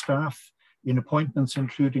Chief of Staff in appointments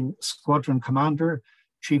including Squadron Commander,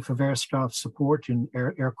 Chief of Air Staff Support in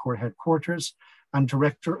Air Corps Headquarters, and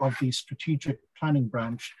Director of the Strategic Planning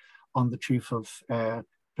Branch on the Chief of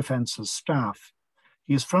Defence's staff.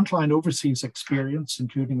 He has frontline overseas experience,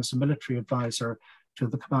 including as a military advisor to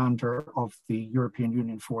the commander of the European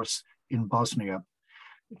Union force in Bosnia.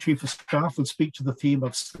 The Chief of Staff will speak to the theme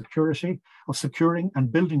of securing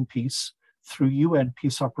and building peace through UN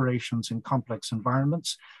peace operations in complex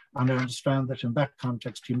environments. And I understand that in that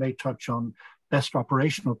context, he may touch on best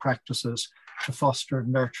operational practices to foster,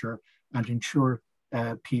 nurture, and ensure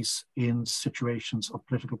peace in situations of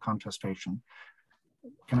political contestation.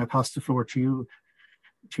 Can I pass the floor to you,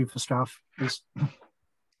 Chief of Staff, please?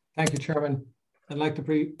 Thank you, Chairman. And like the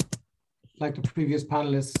previous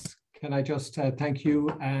panelists, can I just thank you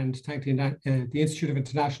and thank the Institute of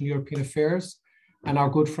International European Affairs and our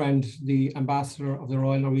good friend, the Ambassador of the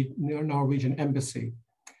Royal Norwegian Embassy,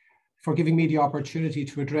 for giving me the opportunity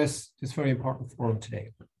to address this very important forum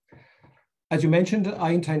today. As you mentioned, I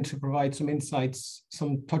intend to provide some insights,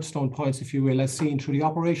 some touchstone points, if you will, as seen through the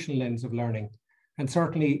operational lens of learning. And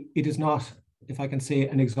certainly it is not, if I can say,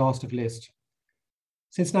 an exhaustive list.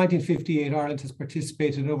 Since 1958, Ireland has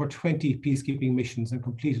participated in over 20 peacekeeping missions and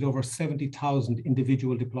completed over 70,000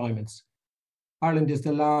 individual deployments. Ireland is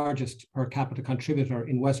the largest per capita contributor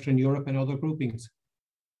in Western Europe and other groupings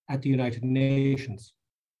at the United Nations.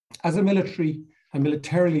 As a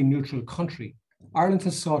militarily neutral country, Ireland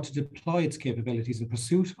has sought to deploy its capabilities in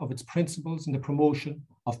pursuit of its principles in the promotion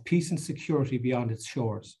of peace and security beyond its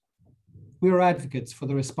shores. We are advocates for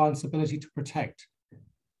the responsibility to protect,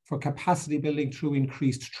 for capacity building through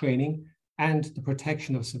increased training and the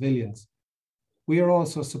protection of civilians. We are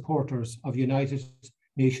also supporters of United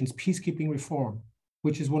Nations peacekeeping reform,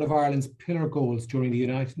 which is one of Ireland's pillar goals during the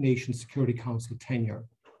United Nations Security Council tenure.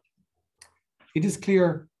 It is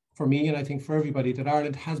clear for me, and I think for everybody, that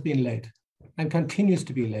Ireland has been led and continues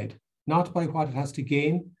to be led, not by what it has to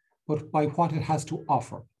gain, but by what it has to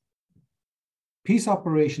offer. Peace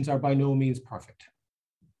operations are by no means perfect,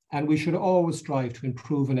 and we should always strive to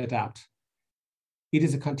improve and adapt. It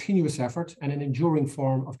is a continuous effort and an enduring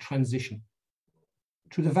form of transition.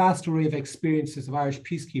 Through the vast array of experiences of Irish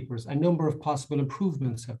peacekeepers, a number of possible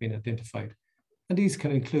improvements have been identified, and these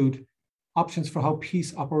can include options for how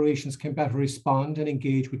peace operations can better respond and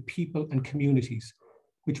engage with people and communities,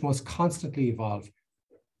 which must constantly evolve,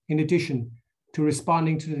 in addition to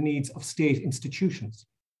responding to the needs of state institutions.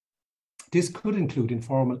 This could include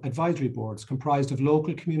informal advisory boards comprised of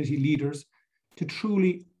local community leaders to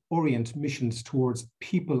truly orient missions towards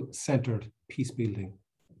people-centered peace building.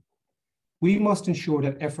 We must ensure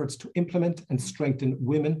that efforts to implement and strengthen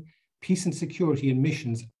women, peace and security in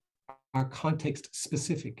missions are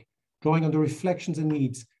context-specific, drawing on the reflections and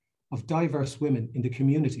needs of diverse women in the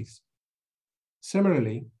communities.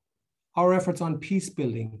 Similarly, our efforts on peace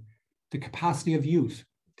building, the capacity of youth,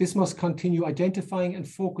 this must continue identifying and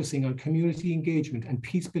focusing on community engagement and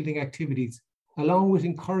peace building activities, along with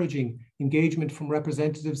encouraging engagement from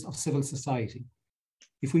representatives of civil society.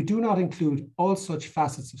 If we do not include all such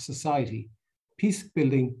facets of society, peace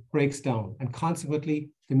building breaks down and consequently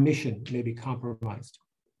the mission may be compromised.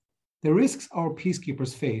 The risks our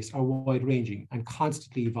peacekeepers face are wide-ranging and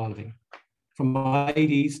constantly evolving, from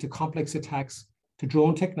IEDs to complex attacks to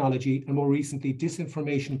drone technology and more recently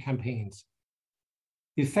disinformation campaigns.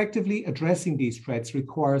 Effectively addressing these threats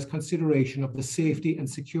requires consideration of the safety and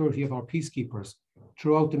security of our peacekeepers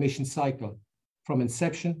throughout the mission cycle, from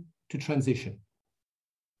inception to transition.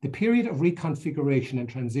 The period of reconfiguration and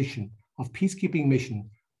transition of peacekeeping mission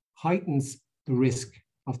heightens the risk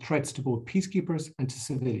of threats to both peacekeepers and to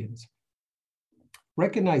civilians.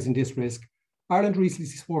 Recognizing this risk, Ireland recently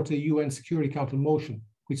supported a UN Security Council motion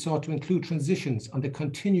which sought to include transitions on the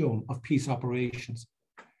continuum of peace operations.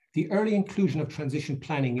 The early inclusion of transition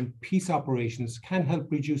planning in peace operations can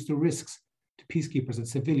help reduce the risks to peacekeepers and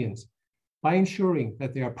civilians by ensuring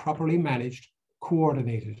that they are properly managed,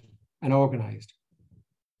 coordinated, and organized.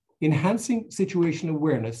 Enhancing situational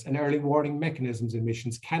awareness and early warning mechanisms in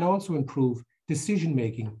missions can also improve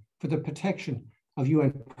decision-making for the protection of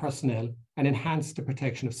UN personnel and enhance the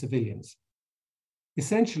protection of civilians.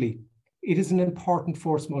 Essentially, it is an important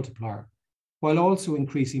force multiplier, while also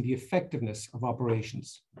increasing the effectiveness of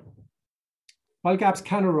operations. While gaps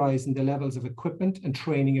can arise in the levels of equipment and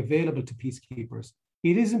training available to peacekeepers,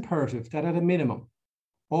 it is imperative that at a minimum,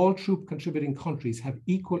 all troop contributing countries have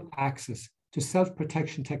equal access to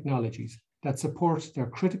self-protection technologies that support their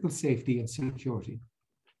critical safety and security.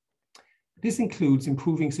 This includes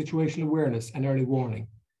improving situational awareness and early warning,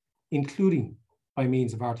 including by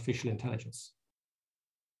means of artificial intelligence.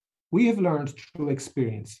 We have learned through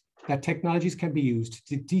experience that technologies can be used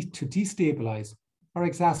to destabilize or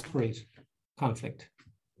exasperate conflict.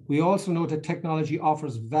 We also know that technology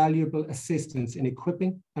offers valuable assistance in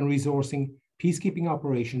equipping and resourcing peacekeeping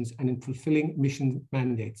operations and in fulfilling mission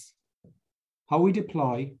mandates. How we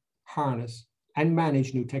deploy, harness, and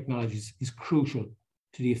manage new technologies is crucial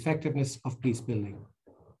to the effectiveness of peace building.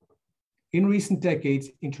 In recent decades,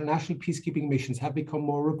 international peacekeeping missions have become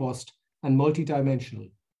more robust and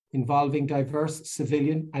multidimensional, involving diverse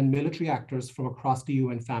civilian and military actors from across the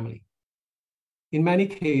UN family. In many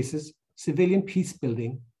cases, civilian peace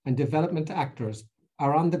building and development actors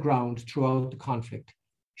are on the ground throughout the conflict,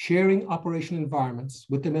 sharing operational environments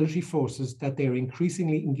with the military forces that they are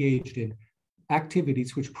increasingly engaged in,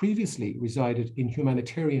 activities which previously resided in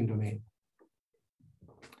humanitarian domain.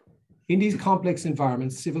 In these complex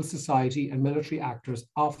environments, civil society and military actors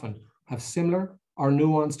often have similar or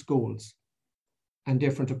nuanced goals and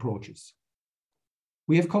different approaches.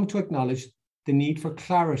 We have come to acknowledge the need for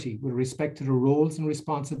clarity with respect to the roles and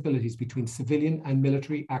responsibilities between civilian and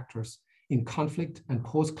military actors in conflict and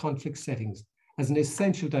post-conflict settings as an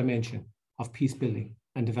essential dimension of peace building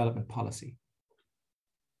and development policy.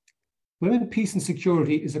 Women, peace and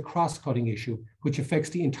security is a cross-cutting issue which affects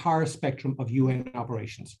the entire spectrum of UN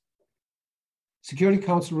operations. Security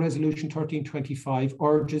Council Resolution 1325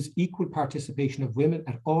 urges equal participation of women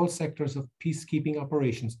at all sectors of peacekeeping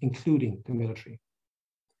operations, including the military.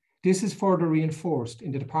 This is further reinforced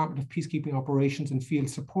in the Department of Peacekeeping Operations and Field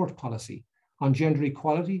Support Policy on gender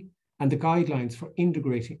equality and the guidelines for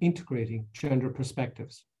integrating gender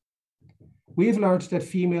perspectives. We have learned that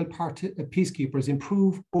female peacekeepers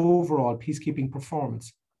improve overall peacekeeping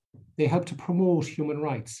performance. They help to promote human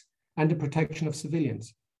rights and the protection of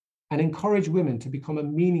civilians and encourage women to become a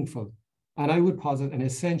meaningful, and I would posit an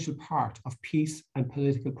essential part of peace and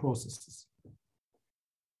political processes.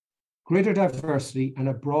 Greater diversity and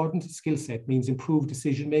a broadened skill set means improved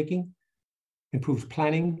decision-making, improved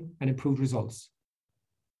planning, and improved results.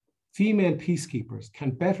 Female peacekeepers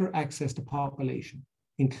can better access the population,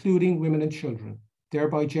 including women and children,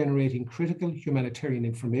 thereby generating critical humanitarian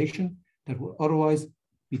information that would otherwise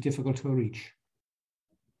be difficult to reach.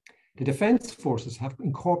 The Defence Forces have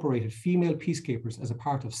incorporated female peacekeepers as a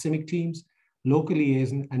part of CIMIC teams, local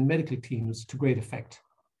liaison, and medical teams to great effect.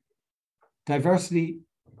 Diversity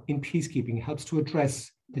in peacekeeping helps to address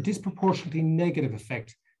the disproportionately negative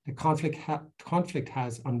effect that conflict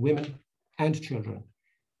has on women and children.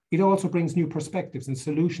 It also brings new perspectives and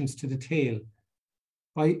solutions to the tale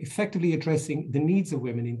by effectively addressing the needs of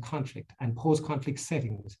women in conflict and post-conflict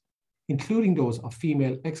settings, including those of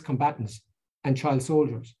female ex-combatants and child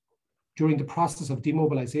soldiers, during the process of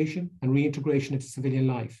demobilization and reintegration into civilian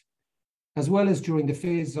life, as well as during the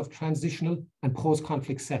phases of transitional and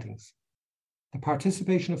post-conflict settings. The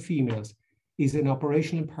participation of females is an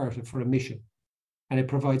operational imperative for a mission, and it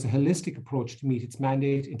provides a holistic approach to meet its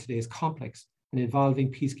mandate in today's complex and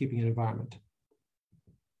evolving peacekeeping environment.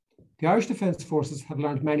 The Irish Defence Forces have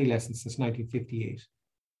learned many lessons since 1958.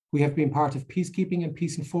 We have been part of peacekeeping and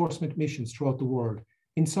peace enforcement missions throughout the world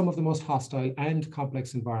in some of the most hostile and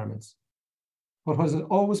complex environments. But what has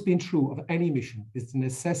always been true of any mission is the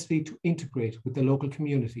necessity to integrate with the local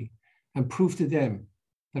community and prove to them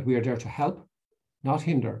that we are there to help, not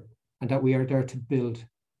hinder, and that we are there to build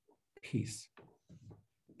peace.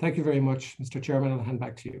 Thank you very much, Mr. Chairman. I'll hand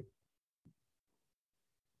back to you.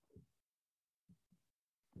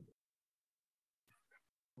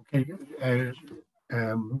 Okay,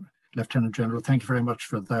 Lieutenant General, thank you very much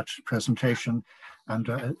for that presentation and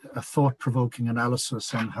a thought-provoking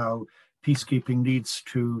analysis on how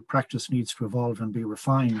peacekeeping practice needs to evolve and be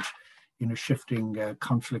refined in a shifting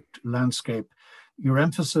conflict landscape. Your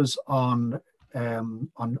emphasis on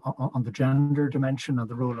the gender dimension and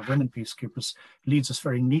the role of women peacekeepers leads us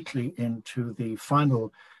very neatly into the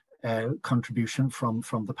final contribution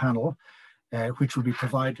from the panel, which will be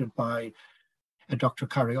provided by Dr.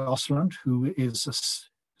 Kari Osland, who is a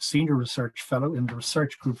Senior Research Fellow in the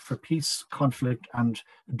Research Group for Peace, Conflict and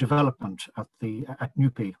Development at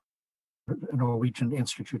NUPI, Norwegian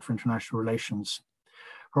Institute for International Relations.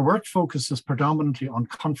 Her work focuses predominantly on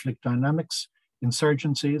conflict dynamics,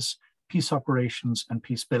 insurgencies, peace operations and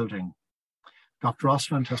peace building. Dr.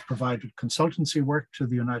 Osland has provided consultancy work to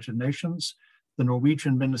the United Nations, the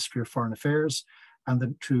Norwegian Ministry of Foreign Affairs,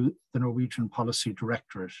 and to the Norwegian Policy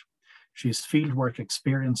Directorate. She has fieldwork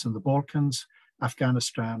experience in the Balkans,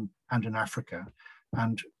 Afghanistan, and in Africa.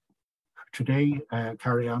 And today,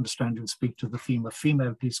 Kari, I understand you'll speak to the theme of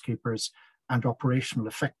female peacekeepers and operational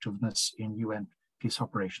effectiveness in UN peace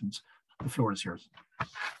operations. The floor is yours.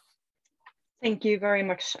 Thank you very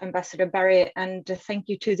much, Ambassador Barry, and thank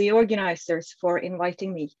you to the organizers for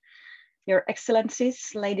inviting me. Your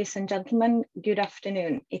Excellencies, ladies and gentlemen, good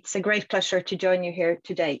afternoon. It's a great pleasure to join you here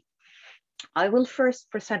today. I will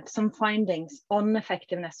first present some findings on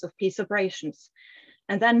effectiveness of peace operations,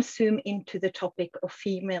 and then zoom into the topic of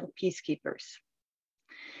female peacekeepers.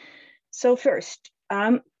 So first,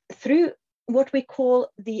 through what we call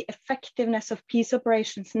the Effectiveness of Peace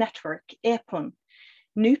Operations Network, EPON,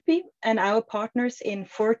 NUPI and our partners in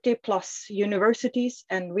 40+ universities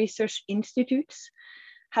and research institutes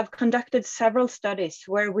have conducted several studies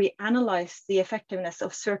where we analyze the effectiveness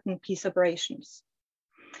of certain peace operations.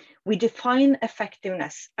 We define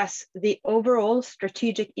effectiveness as the overall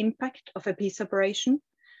strategic impact of a peace operation,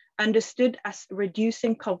 understood as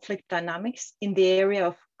reducing conflict dynamics in the area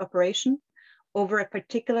of operation over a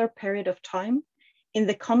particular period of time in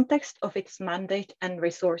the context of its mandate and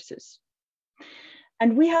resources.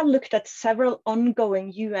 And we have looked at several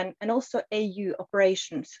ongoing UN and also AU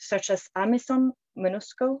operations, such as AMISOM,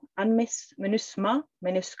 MINUSCO, UNMISS, MINUSMA,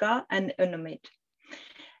 MINUSCA, and UNAMID.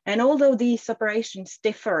 And although these operations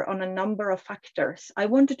differ on a number of factors, I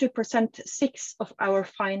wanted to present 6 of our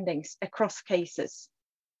findings across cases.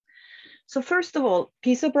 So first of all,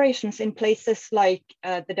 peace operations in places like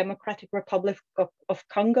the Democratic Republic of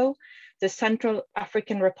Congo, the Central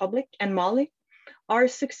African Republic, and Mali are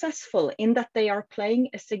successful in that they are playing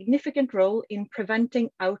a significant role in preventing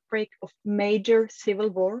outbreak of major civil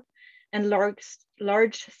war and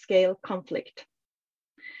large-scale conflict.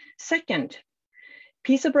 Second,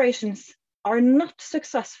 peace operations are not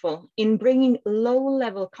successful in bringing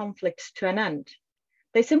low-level conflicts to an end.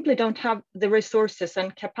 They simply don't have the resources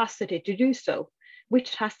and capacity to do so,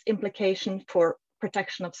 which has implications for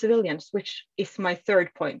protection of civilians, which is my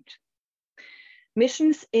third point.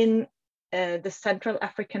 Missions in the Central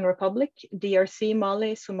African Republic, DRC,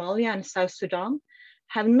 Mali, Somalia, and South Sudan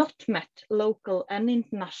have not met local and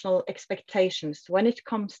international expectations when it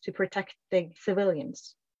comes to protecting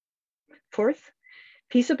civilians. Fourth,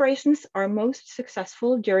 peace operations are most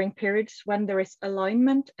successful during periods when there is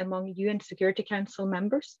alignment among UN Security Council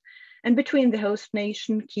members and between the host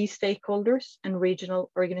nation, key stakeholders, and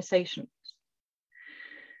regional organizations.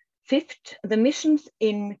 Fifth, the missions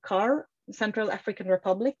in CAR, Central African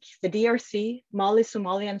Republic, the DRC, Mali,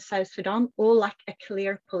 Somalia, and South Sudan all lack a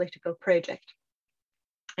clear political project.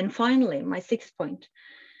 And finally, my sixth point,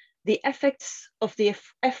 the effects of the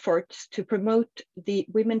efforts to promote the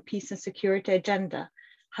women, peace, and security agenda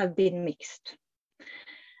have been mixed.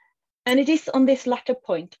 And it is on this latter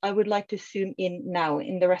point I would like to zoom in now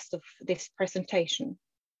in the rest of this presentation.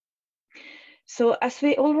 So as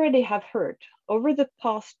we already have heard, over the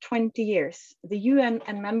past 20 years, the UN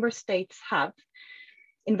and member states have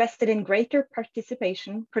invested in greater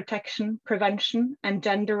participation, protection, prevention, and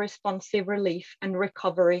gender responsive relief and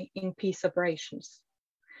recovery in peace operations.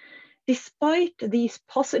 Despite these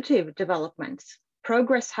positive developments,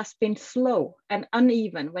 progress has been slow and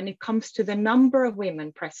uneven when it comes to the number of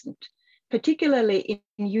women present, particularly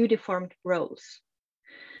in uniformed roles.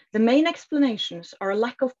 The main explanations are a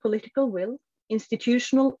lack of political will,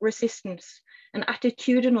 institutional resistance, and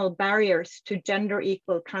attitudinal barriers to gender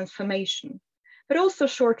equal transformation, but also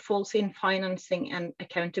shortfalls in financing and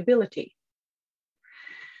accountability.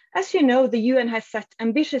 As you know, the UN has set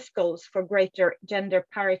ambitious goals for greater gender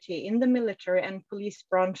parity in the military and police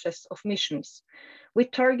branches of missions,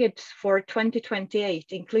 with targets for 2028,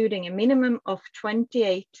 including a minimum of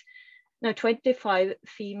 25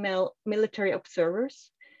 female military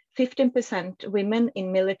observers, 15% women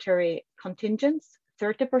in military contingents,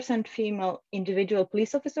 30% female individual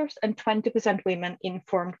police officers, and 20% women in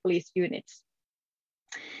formed police units.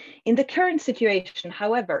 In the current situation,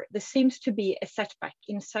 however, there seems to be a setback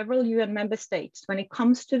in several UN member states when it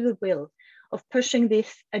comes to the will of pushing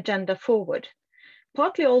this agenda forward,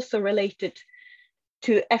 partly also related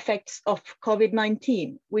to effects of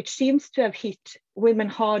COVID-19, which seems to have hit women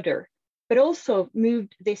harder, but also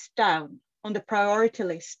moved this down on the priority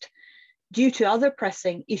list due to other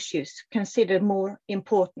pressing issues considered more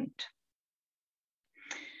important.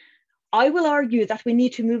 I will argue that we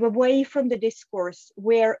need to move away from the discourse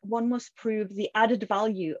where one must prove the added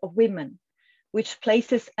value of women, which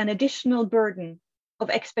places an additional burden of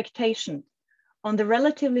expectation on the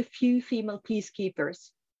relatively few female peacekeepers,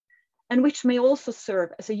 and which may also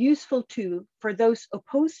serve as a useful tool for those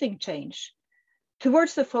opposing change,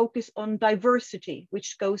 towards a focus on diversity,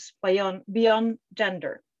 which goes beyond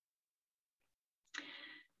gender.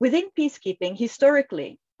 Within peacekeeping,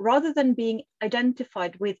 historically, rather than being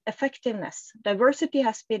identified with effectiveness, diversity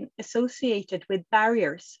has been associated with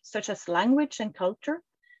barriers such as language and culture,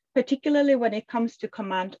 particularly when it comes to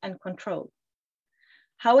command and control.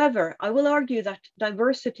 However, I will argue that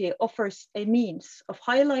diversity offers a means of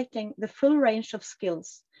highlighting the full range of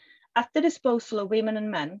skills at the disposal of women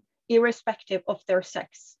and men, irrespective of their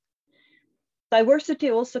sex.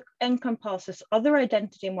 Diversity also encompasses other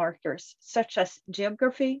identity markers, such as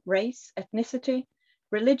geography, race, ethnicity,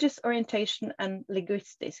 religious orientation, and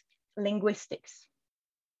linguistics.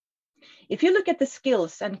 If you look at the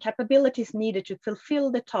skills and capabilities needed to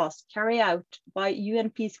fulfill the task carried out by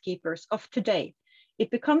UN peacekeepers of today, it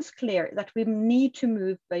becomes clear that we need to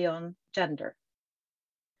move beyond gender.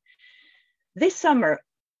 This summer,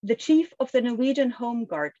 the chief of the Norwegian Home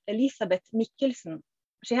Guard, Elisabeth Mikkelsen,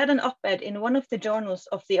 she had an op-ed in one of the journals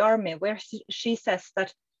of the army where she says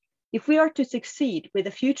that if we are to succeed with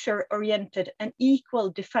a future-oriented and equal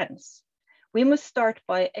defense, we must start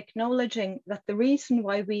by acknowledging that the reason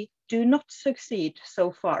why we do not succeed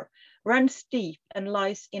so far runs deep and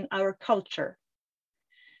lies in our culture.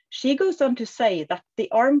 She goes on to say that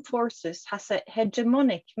the armed forces has a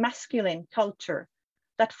hegemonic masculine culture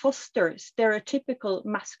that fosters stereotypical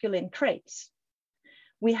masculine traits.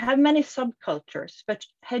 We have many subcultures, but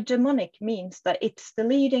hegemonic means that it's the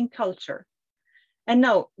leading culture. And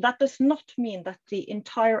no, that does not mean that the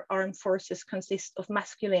entire armed forces consist of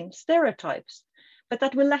masculine stereotypes, but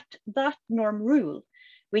that we let that norm rule.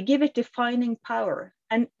 We give it defining power,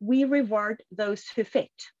 and we reward those who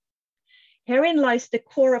fit. Herein lies the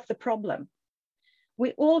core of the problem.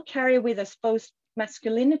 We all carry with us both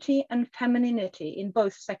masculinity and femininity in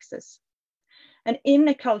both sexes. And in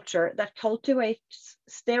a culture that cultivates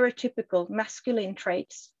stereotypical masculine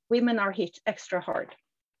traits, women are hit extra hard.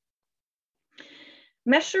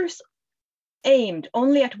 Measures aimed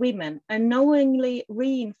only at women unknowingly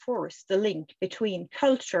reinforce the link between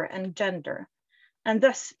culture and gender, and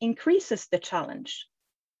thus increases the challenge.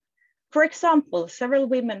 For example, several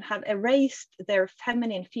women have erased their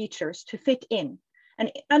feminine features to fit in, an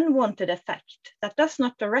unwanted effect that does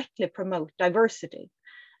not directly promote diversity,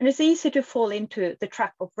 and it's easy to fall into the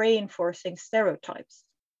trap of reinforcing stereotypes.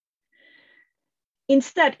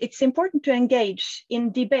 Instead, it's important to engage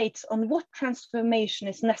in debates on what transformation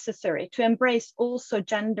is necessary to embrace also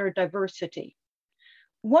gender diversity.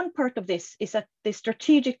 One part of this is at the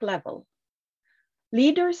strategic level.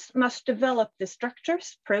 Leaders must develop the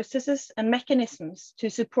structures, processes, and mechanisms to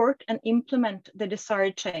support and implement the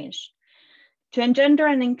desired change. To engender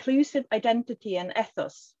an inclusive identity and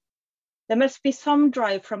ethos, there must be some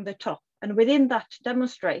drive from the top, and within that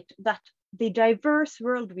demonstrate that the diverse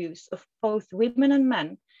worldviews of both women and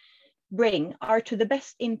men bring are to the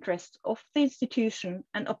best interest of the institution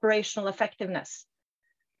and operational effectiveness.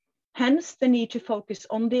 Hence, the need to focus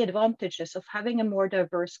on the advantages of having a more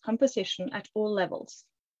diverse composition at all levels.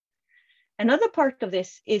 Another part of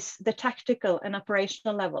this is the tactical and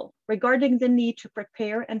operational level, regarding the need to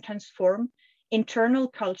prepare and transform internal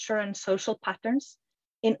culture and social patterns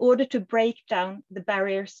in order to break down the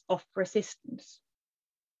barriers of resistance.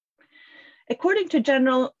 According to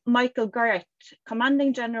General Michael Garrett,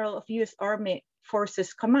 Commanding General of US Army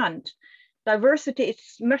Forces Command, diversity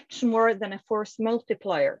is much more than a force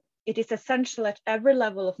multiplier. It is essential at every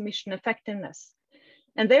level of mission effectiveness,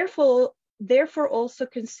 and therefore also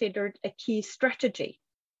considered a key strategy.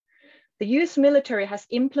 The US military has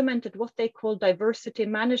implemented what they call diversity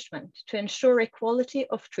management to ensure equality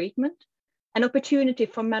of treatment and opportunity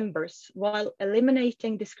for members while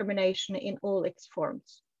eliminating discrimination in all its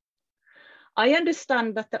forms. I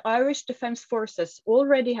understand that the Irish Defence Forces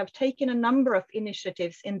already have taken a number of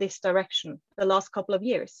initiatives in this direction the last couple of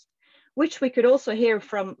years, which we could also hear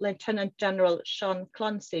from Lieutenant General Sean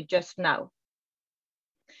Clancy just now.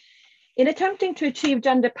 In attempting to achieve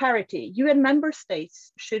gender parity, UN member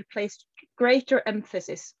states should place greater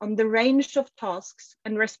emphasis on the range of tasks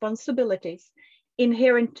and responsibilities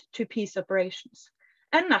inherent to peace operations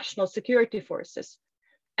and national security forces,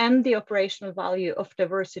 and the operational value of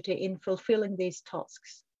diversity in fulfilling these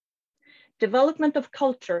tasks. Development of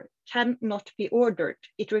culture cannot be ordered.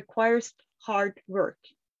 It requires hard work.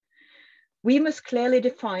 We must clearly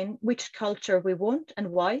define which culture we want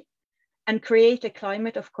and why, and create a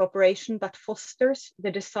climate of cooperation that fosters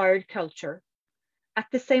the desired culture. At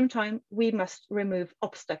the same time, we must remove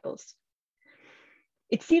obstacles.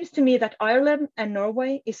 It seems to me that Ireland and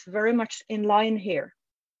Norway is very much in line here.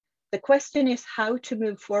 The question is how to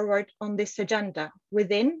move forward on this agenda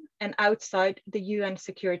within and outside the UN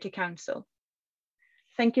Security Council.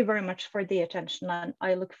 Thank you very much for the attention, and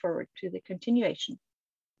I look forward to the continuation.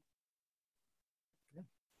 Thank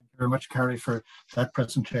you very much, Carrie, for that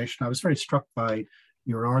presentation. I was very struck by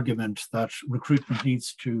your argument that recruitment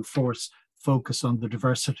needs to focus on the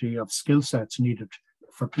diversity of skill sets needed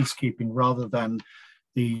for peacekeeping rather than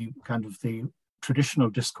the kind of the traditional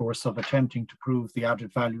discourse of attempting to prove the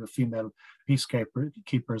added value of female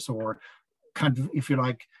peacekeepers, or kind of, if you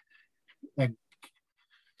like,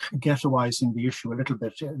 ghettoizing the issue a little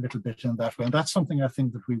bit in that way. And that's something I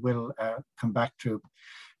think that we will come back to.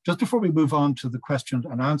 Just before we move on to the question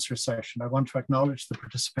and answer session, I want to acknowledge the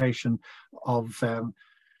participation of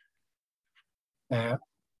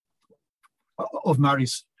Mari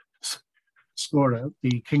Skåre,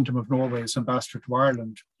 the Kingdom of Norway's ambassador to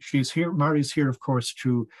Ireland. She's here. Mari's here, of course,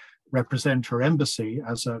 to represent her embassy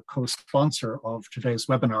as a co-sponsor of today's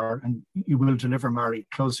webinar, and you will deliver, Mari,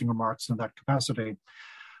 closing remarks in that capacity.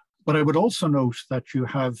 But I would also note that you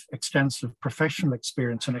have extensive professional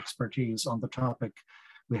experience and expertise on the topic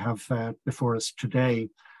we have before us today.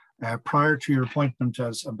 Prior to your appointment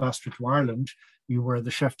as ambassador to Ireland, you were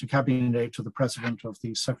the chef de cabinet to the president of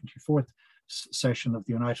the 74th session of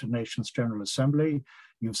the United Nations General Assembly.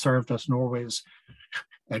 You've served as Norway's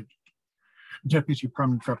Deputy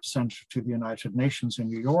Permanent Representative to the United Nations in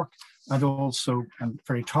New York, and also, and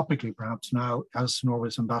very topically perhaps now, as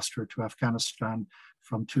Norway's ambassador to Afghanistan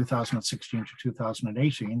from 2016 to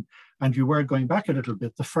 2018. And you were, going back a little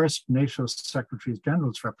bit, the first NATO Secretary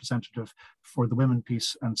General's representative for the Women,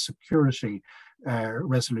 Peace and Security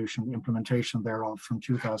resolution, implementation thereof from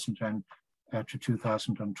 2010 to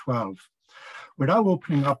 2012. We're now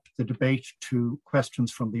opening up the debate to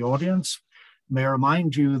questions from the audience. May I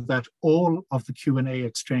remind you that all of the Q&A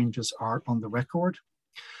exchanges are on the record.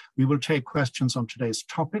 We will take questions on today's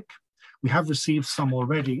topic. We have received some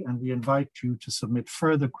already, and we invite you to submit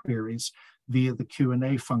further queries via the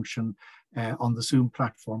Q&A function on the Zoom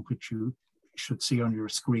platform, which you should see on your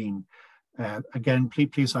screen. Again,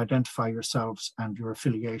 please identify yourselves and your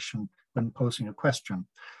affiliation when posing a question.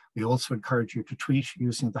 We also encourage you to tweet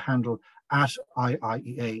using the handle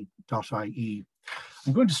 @IIEA.ie.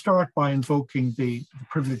 I'm going to start by invoking the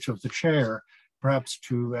privilege of the chair, perhaps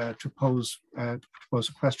to pose a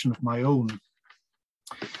question of my own.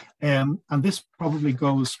 And this probably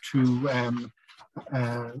goes to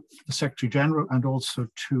the Secretary General and also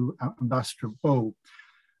to Ambassador Boe.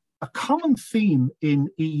 A common theme in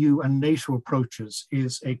EU and NATO approaches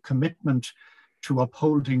is a commitment to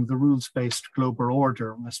upholding the rules-based global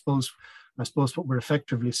order. And I suppose what we're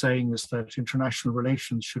effectively saying is that international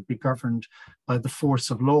relations should be governed by the force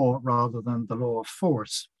of law rather than the law of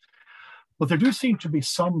force. But there do seem to be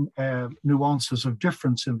some nuances of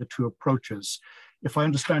difference in the two approaches. If I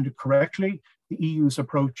understand it correctly, the EU's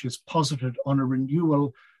approach is posited on a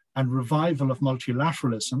renewal and revival of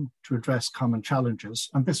multilateralism to address common challenges,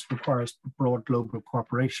 and this requires broad global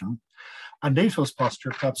cooperation. And NATO's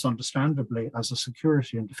posture, perhaps understandably, as a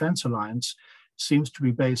security and defense alliance, seems to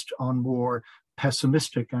be based on more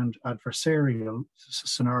pessimistic and adversarial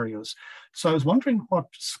scenarios. So I was wondering, what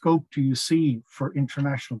scope do you see for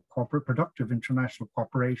productive international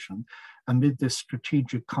cooperation amid this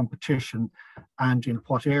strategic competition, and in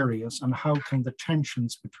what areas, and how can the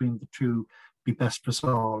tensions between the two be best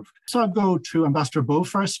resolved? So I'll go to Ambassador Boe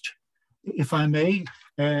first, if I may.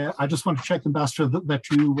 I just want to check, Ambassador, that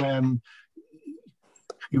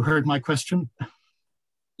you heard my question.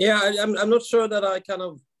 Yeah, I'm not sure that I kind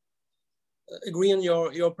of agree on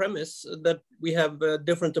your premise that we have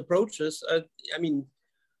different approaches. I mean,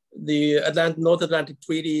 the North Atlantic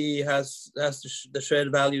Treaty has the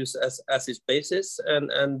shared values as its basis,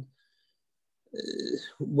 and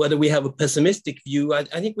whether we have a pessimistic view, I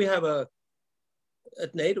think we have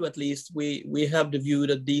at NATO at least, we have the view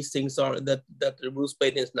that these things are, that the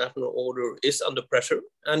rules-based international order is under pressure,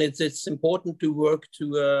 and it's important to work to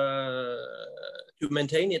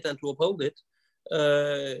maintain it and to uphold it.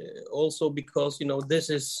 Also because, you know, this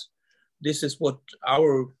is what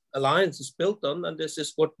our alliance is built on, and this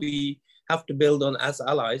is what we have to build on as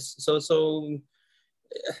allies. So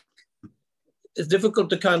it's difficult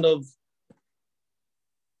to kind of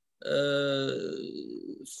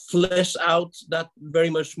flesh out that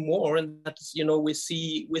very much more, and that's, you know, we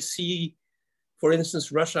see for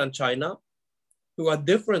instance Russia and China, who are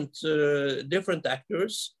different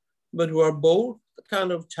actors, but who are both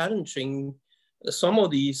kind of challenging some of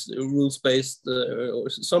these rules-based or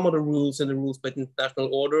some of the rules in the rules-based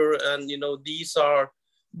international order. And, you know, these are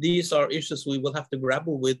issues we will have to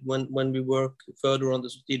grapple with when we work further on the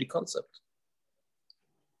strategic concept.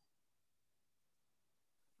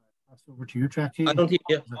 Pass over to you, Jackie. I don't hear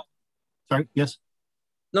you. Sorry, yes?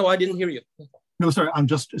 No, I didn't hear you. No, sorry, I'm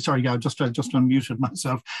just, sorry, yeah, just unmuted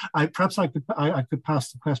myself. Perhaps I could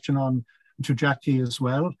pass the question on to Jackie as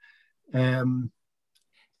well.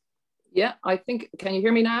 Yeah, I think, can you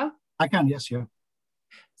hear me now? I can, yes, yeah.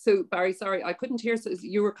 So Barry, sorry, I couldn't hear, so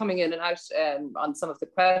you were coming in and out on some of the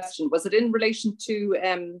question. Was it in relation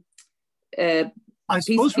to I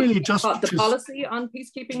suppose really just the policy on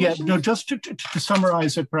peacekeeping yeah, missions? no, just to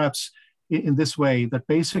summarize it perhaps in this way, that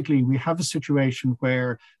basically we have a situation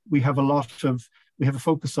where we have a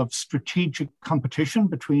focus of strategic competition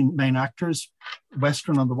between main actors,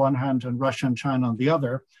 Western on the one hand and Russia and China on the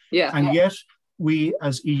other. Yeah. And yet we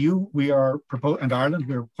as EU, and Ireland,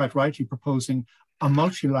 we're quite rightly proposing a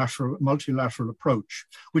multilateral approach,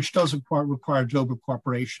 which does require global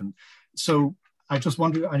cooperation. So I just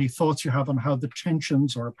wonder any thoughts you have on how the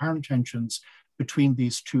tensions or apparent tensions between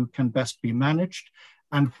these two can best be managed,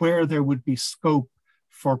 and where there would be scope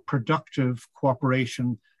for productive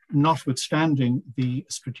cooperation, notwithstanding the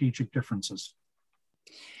strategic differences.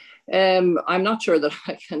 I'm not sure that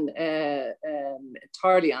I can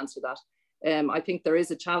entirely answer that. I think there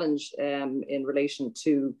is a challenge in relation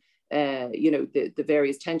to the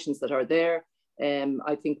various tensions that are there.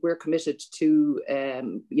 I think we're committed to,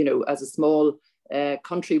 as a small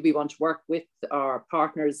country, we want to work with our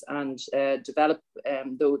partners and develop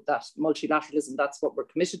that multilateralism. That's what we're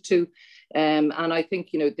committed to. And I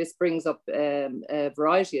think, this brings up a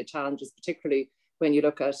variety of challenges, particularly when you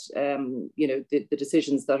look at, the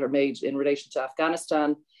decisions that are made in relation to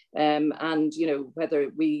Afghanistan. And, whether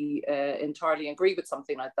we entirely agree with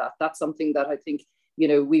something like that. That's something that I think,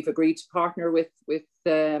 we've agreed to partner with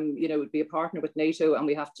be a partner with NATO, and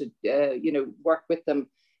we have to, work with them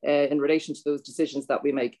in relation to those decisions that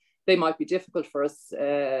we make. They might be difficult for us,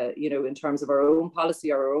 in terms of our own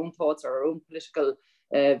policy, our own thoughts, our own political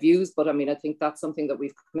views. But I mean, I think that's something that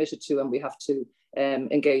we've committed to, and we have to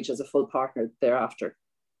engage as a full partner thereafter.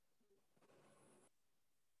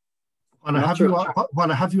 While I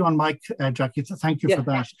have you on mic, Jackie, thank you for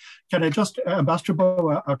that. Can I just, Ambassador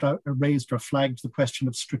Bowe raised or flagged the question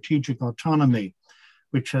of strategic autonomy,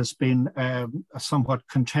 which has been a somewhat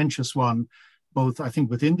contentious one, both I think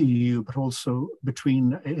within the EU, but also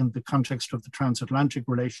in the context of the transatlantic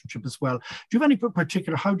relationship as well. Do you have any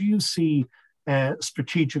particular, how do you see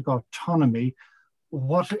strategic autonomy?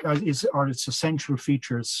 What are its essential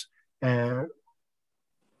features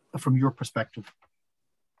from your perspective?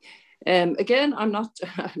 Again, I'm not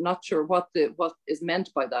sure what is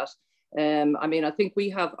meant by that. I mean, I think we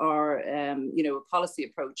have our policy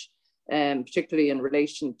approach, particularly in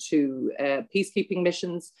relation to peacekeeping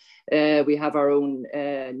missions. We have our own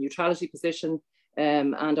neutrality position,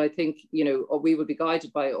 and I think we would be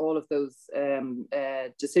guided by all of those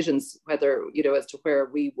decisions, whether as to where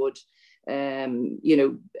we would I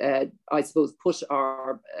suppose put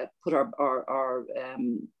our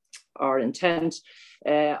intent.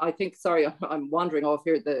 I think, sorry, I'm wandering off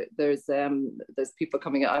here. There's people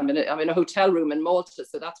coming. I'm in a hotel room in Malta,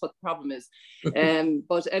 so that's what the problem is.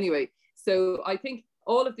 But anyway, so I think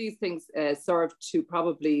all of these things serve to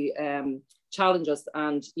probably challenge us,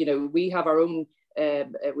 and we have our own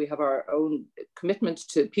commitment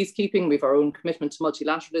to peacekeeping. We have our own commitment to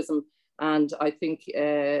multilateralism. And I think,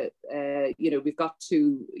 we've got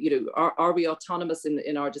to, are we autonomous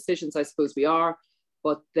in our decisions? I suppose we are.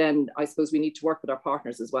 But then I suppose we need to work with our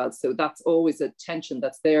partners as well. So that's always a tension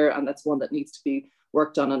that's there, and that's one that needs to be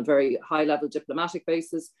worked on a very high level diplomatic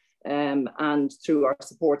basis, and through our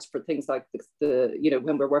support for things like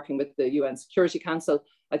when we're working with the UN Security Council.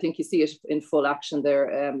 I think you see it in full action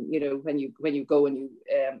there. When you go and you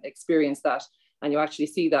experience that, and you actually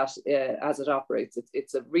see that as it operates.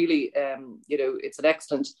 It's a really it's an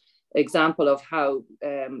excellent example of how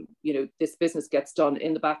this business gets done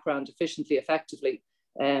in the background efficiently, effectively,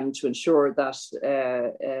 to ensure that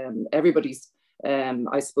everybody's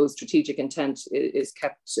I suppose strategic intent is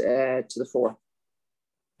kept to the fore.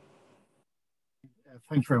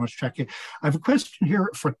 Thank you very much, Jackie. I have a question here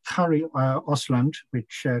for Kari Osland,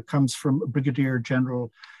 which comes from Brigadier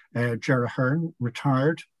General Gerard Hearn,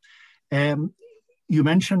 retired. You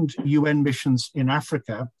mentioned UN missions in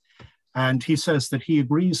Africa, and he says that he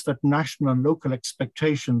agrees that national and local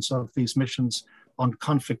expectations of these missions on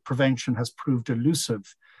conflict prevention has proved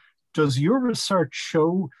elusive. Does your research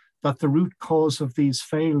show that the root cause of these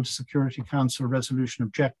failed Security Council resolution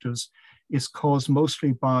objectives is caused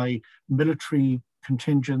mostly by military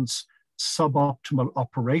contingents' suboptimal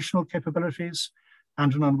operational capabilities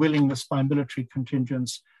and an unwillingness by military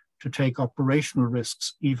contingents to take operational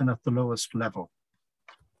risks even at the lowest level?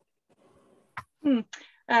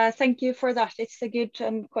 Thank you for that. It's a good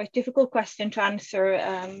and quite difficult question to answer,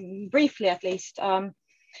 briefly at least.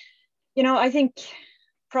 You know, I think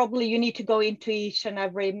probably you need to go into each and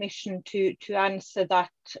every mission to answer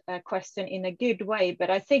that question in a good way. But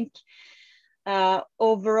I think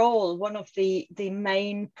overall, one of the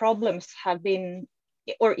main problems have been,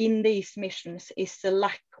 or in these missions, is the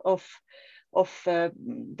lack of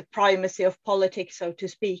the primacy of politics, so to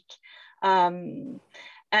speak.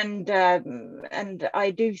 And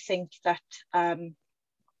I do think that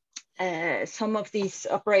some of these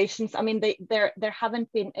operations, I mean, there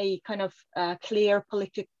haven't been a kind of clear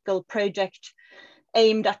political project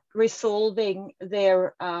aimed at resolving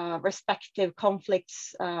their respective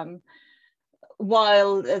conflicts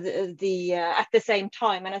while at the same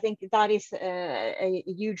time. And I think that is a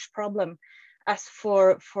huge problem. As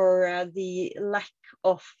for the lack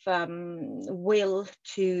of will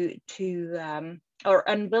to or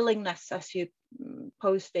unwillingness, as you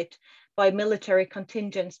posed it, by military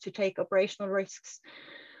contingents to take operational risks,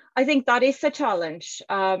 I think that is a challenge.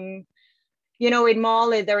 You know, in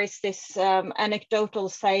Mali, there is this anecdotal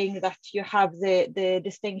saying that you have the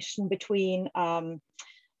distinction between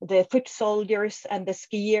the foot soldiers and the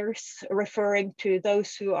skiers, referring to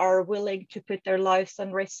those who are willing to put their lives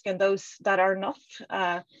on risk and those that are not,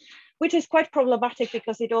 which is quite problematic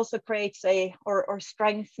because it also creates or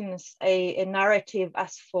strengthens a narrative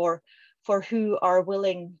as for who are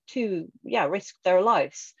willing to risk their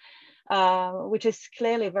lives, which is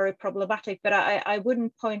clearly very problematic. But I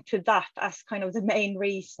wouldn't point to that as kind of the main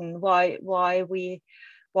reason why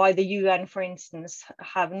the UN, for instance,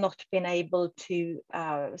 have not been able to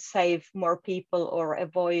save more people or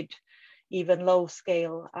avoid even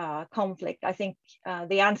low-scale conflict. I think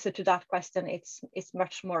the answer to that question is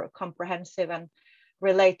much more comprehensive and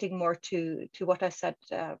relating more to what I said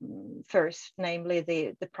first, namely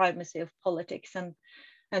the primacy of politics and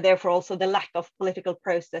therefore also the lack of political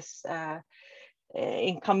process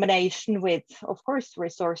in combination with, of course,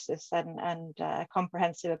 resources and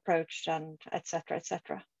comprehensive approach and et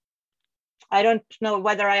cetera. I don't know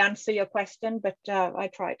whether I answer your question, but I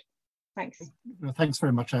tried. Thanks. Well, thanks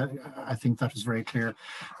very much. I think that is very clear.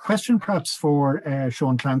 Question perhaps for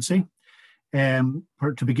Sean Clancy,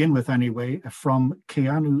 to begin with anyway, from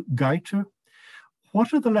Keanu Gaita.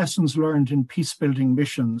 What are the lessons learned in peace-building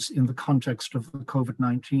missions in the context of the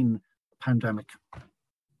COVID-19 pandemic?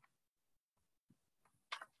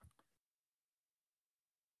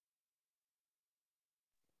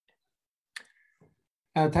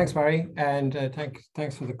 Thanks, Barry, and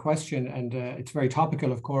thanks for the question. And it's very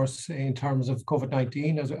topical, of course, in terms of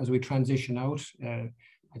COVID-19 as we transition out.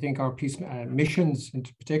 I think our peace missions in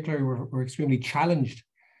particular were extremely challenged.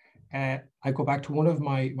 I go back to one of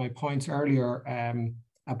my points earlier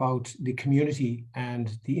about the community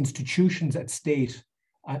and the institutions at state.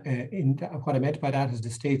 What I meant by that is the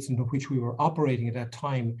states in which we were operating at that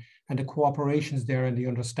time and the cooperations there and the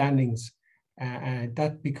understandings.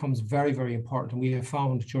 That becomes very, very important. And we have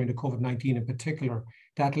found during the COVID-19 in particular,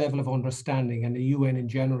 that level of understanding, and the UN in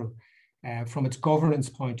general, from its governance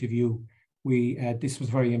point of view, this was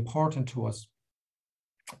very important to us.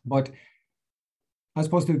 But I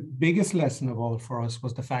suppose the biggest lesson of all for us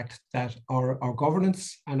was the fact that our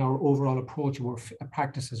governance and our overall approach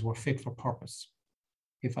practices were fit for purpose,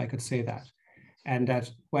 if I could say that. And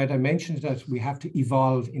that when I mentioned that we have to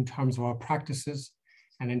evolve in terms of our practices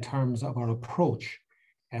and in terms of our approach,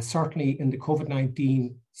 certainly in the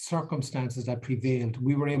COVID-19 circumstances that prevailed,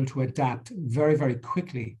 we were able to adapt very, very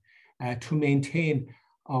quickly to maintain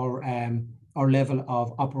our level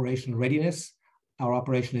of operational readiness, our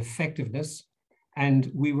operational effectiveness,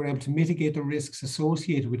 and we were able to mitigate the risks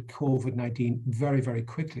associated with COVID-19 very, very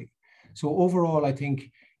quickly. So overall, I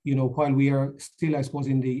think, you know, while we are still, I suppose,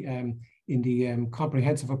 in the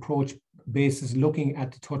comprehensive approach basis, looking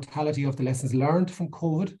at the totality of the lessons learned from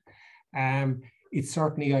COVID, it's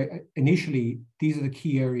certainly initially these are the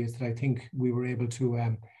key areas that I think we were able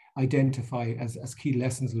to identify as key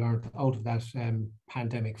lessons learned out of that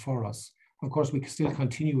pandemic for us. Of course, we still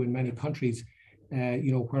continue in many countries,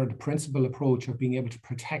 you know, where the principal approach of being able to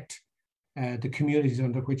protect the communities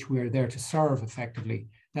under which we are there to serve effectively.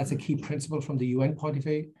 That's a key principle from the UN point of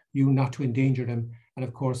view, not to endanger them. And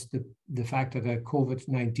of course, the fact that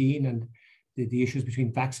COVID-19 and the issues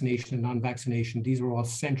between vaccination and non-vaccination, these were all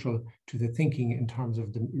central to the thinking in terms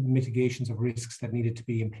of the mitigations of risks that needed to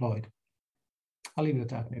be employed. I'll leave it at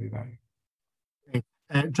that, maybe, Barry. Okay.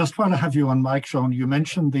 Just while I have you on mic, Sean, you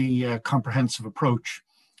mentioned the comprehensive approach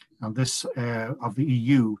on this of the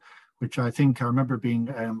EU, which I think I remember being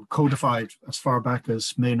codified as far back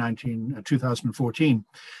as May 2014.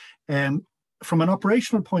 from an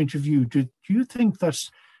operational point of view, do you think that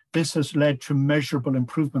this has led to measurable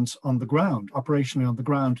improvements on the ground, operationally on the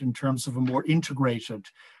ground, in terms of a more integrated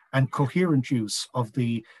and coherent use of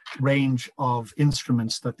the range of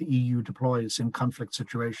instruments that the EU deploys in conflict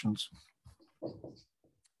situations?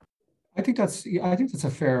 I think that's a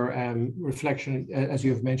fair reflection, as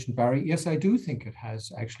you have mentioned, Barry. Yes, I do think it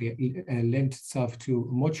has actually lent itself to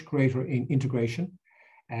much greater integration.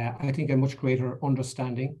 I think a much greater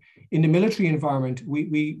understanding. In the military environment,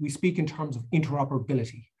 we speak in terms of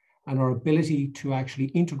interoperability and our ability to actually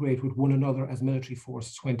integrate with one another as military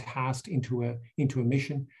forces when tasked into a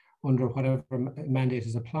mission under whatever mandate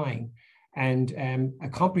is applying. And a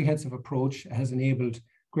comprehensive approach has enabled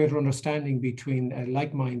greater understanding between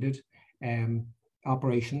like-minded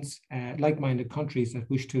operations, like-minded countries that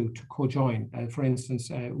wish to co-join. For instance,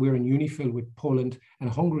 we're in UNIFIL with Poland and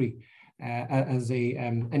Hungary as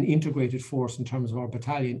an integrated force in terms of our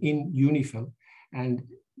battalion in UNIFIL. And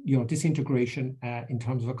this integration in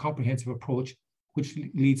terms of a comprehensive approach, which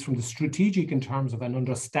leads from the strategic in terms of an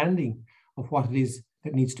understanding of what it is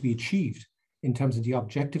that needs to be achieved in terms of the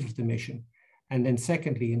objective of the mission. And then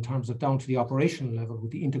secondly, in terms of down to the operational level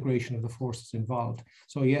with the integration of the forces involved.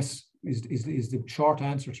 So yes, is the short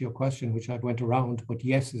answer to your question, which I went around, but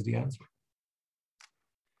yes is the answer.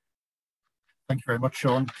 Thank you very much,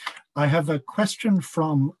 Sean. I have a question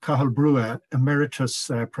from Cathal Brugha, Emeritus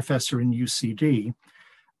Professor in UCD.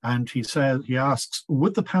 And he asks,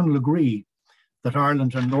 would the panel agree that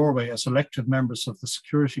Ireland and Norway, as elected members of the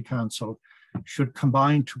Security Council, should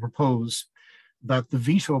combine to propose that the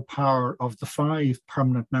veto power of the 5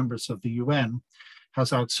 permanent members of the UN has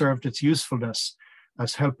outserved its usefulness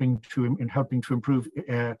as helping to improve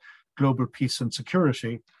global peace and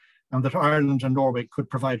security, and that Ireland and Norway could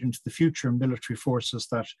provide into the future military forces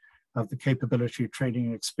that have the capability, training,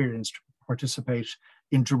 and experience to participate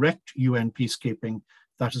in direct UN peacekeeping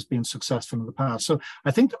that has been successful in the past. So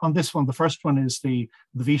I think on this one, the first one is the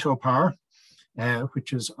veto power,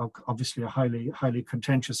 which is obviously a highly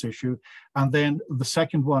contentious issue. And then the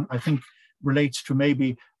second one, I think, relates to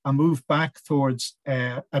maybe a move back towards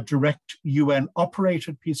a direct UN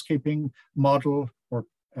operated peacekeeping model or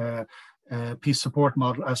peace support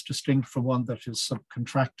model, as distinct from one that is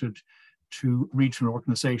subcontracted to regional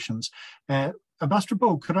organizations. Ambassador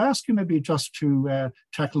Bowe, could I ask you maybe just to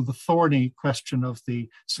tackle the thorny question of the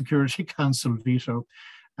Security Council veto,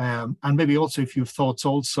 and maybe also if you have thoughts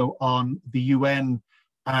also on the UN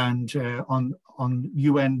and on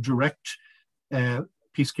UN direct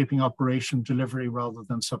peacekeeping operation delivery rather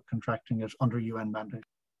than subcontracting it under UN mandate?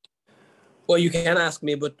 Well, you can ask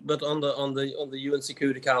me, but on the UN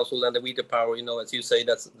Security Council and the veto power, as you say,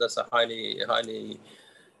 that's a highly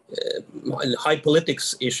high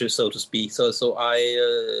politics issue, so to speak. So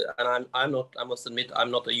I'm not. I must admit,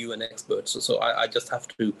 I'm not a UN expert. So I just have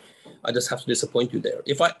to disappoint you there.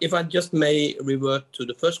 If I just may revert to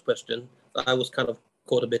the first question, I was kind of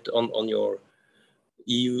caught a bit on your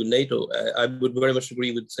EU NATO. I would very much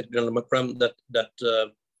agree with Secretary General Macron that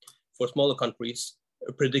for smaller countries,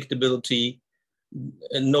 predictability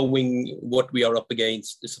and knowing what we are up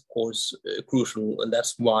against is, of course, crucial, and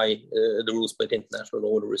that's why the rules-based international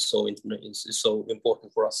order is so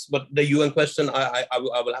important for us. But the UN question, I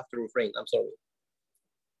will have to refrain. I'm sorry.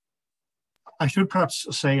 I should perhaps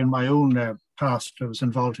say in my own past, I was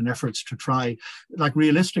involved in efforts to try, like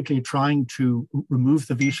realistically trying to remove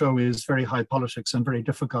the veto is very high politics and very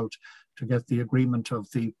difficult to get the agreement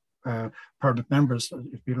of the permanent members.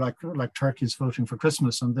 It'd be like Turkey's voting for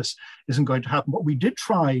Christmas, and this isn't going to happen. What we did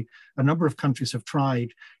try, a number of countries have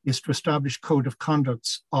tried, is to establish code of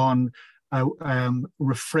conducts on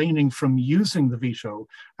refraining from using the veto,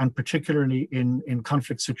 and particularly in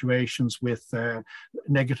conflict situations with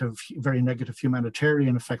very negative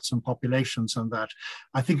humanitarian effects on populations. And that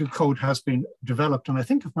I think a code has been developed, and I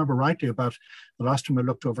think, if I remember rightly, about the last time I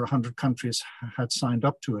looked, over 100 countries had signed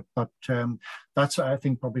up to it. But that's, I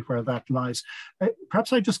think, probably where that lies.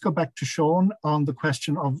 Perhaps I just go back to Sean on the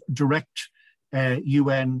question of direct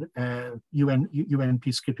UN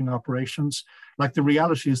peacekeeping operations. Like, the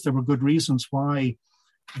reality is there were good reasons why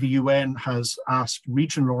the UN has asked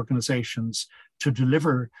regional organizations to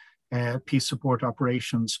deliver peace support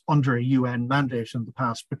operations under a UN mandate in the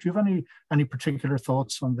past. But do you have any particular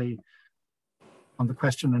thoughts on the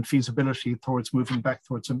question and feasibility towards moving back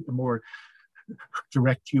towards a more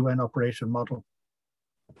direct UN operation model?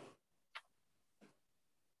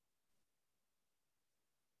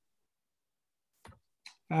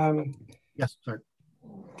 Yes, sir.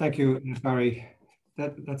 Thank you, Barry.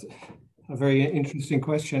 That's a very interesting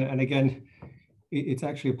question. And again, it's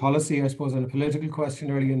actually a policy, I suppose, and a political question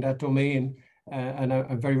early in that domain. and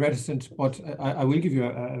I'm very reticent, but I will give you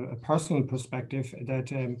a personal perspective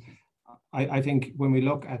that I think when we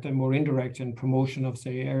look at the more indirect and promotion of,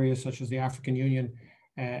 say, areas such as the African Union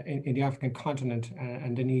in the African continent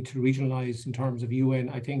and the need to regionalize in terms of UN,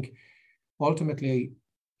 I think ultimately,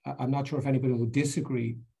 I'm not sure if anybody will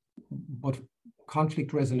disagree, but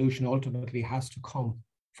conflict resolution ultimately has to come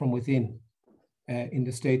from within in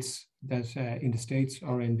the states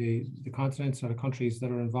or in the continents or the countries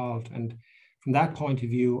that are involved. And from that point of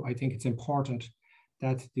view, I think it's important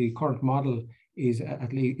that the current model is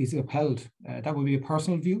at least is upheld. That would be a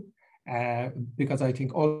personal view, because I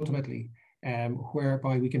think ultimately,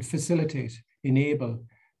 whereby we can facilitate, enable,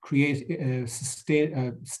 create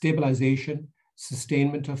stabilization,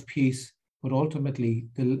 sustainment of peace, but ultimately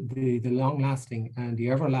the long-lasting and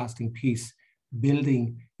the everlasting peace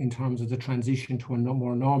building in terms of the transition to a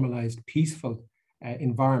more normalized, peaceful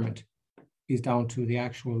environment is down to the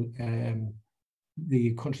actual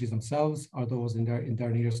the countries themselves or those in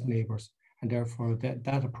their nearest neighbours. And therefore,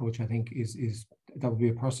 that approach, I think, that would be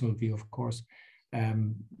a personal view, of course,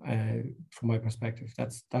 from my perspective.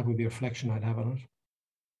 That would be a reflection I'd have on it.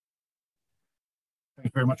 Thank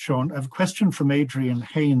you very much, Sean. I have a question from Adrian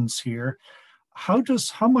Haynes here. How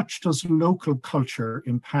much does local culture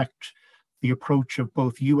impact the approach of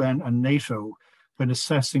both UN and NATO when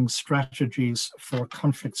assessing strategies for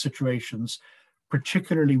conflict situations,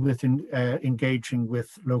 particularly within engaging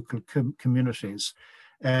with local communities?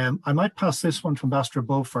 I might pass this one to Ambassador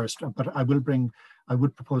Bowe first, but I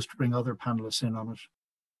would propose to bring other panelists in on it.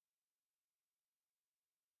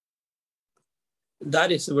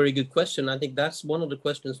 That is a very good question. I think that's one of the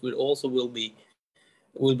questions we also will be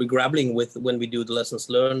grappling with when we do the lessons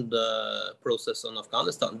learned process on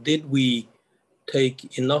Afghanistan. Did we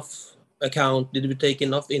take enough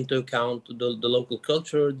into account the local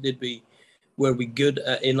culture? Were we good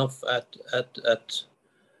enough at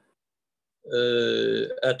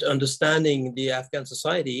understanding the Afghan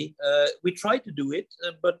society? We tried to do it,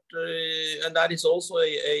 but and that is also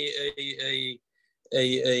an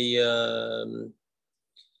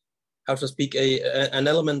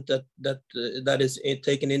element that is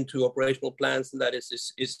taken into operational plans, and that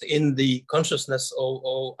is in the consciousness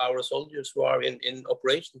of our soldiers who are in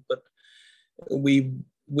operation. But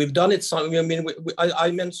we've done it.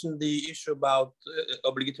 I mentioned the issue about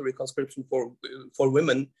obligatory conscription for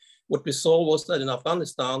women. What we saw was that in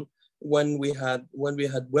Afghanistan, when we had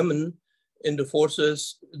women in the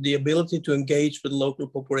forces, the ability to engage with the local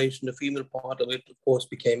population, the female part of it, of course,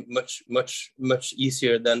 became much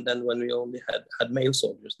easier than when we only had male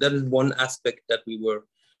soldiers. That is one aspect that we were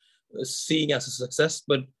seeing as a success,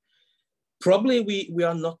 but probably we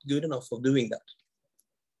are not good enough of doing that.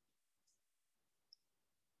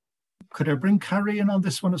 Could I bring Carrie in on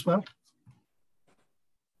this one as well,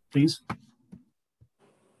 please?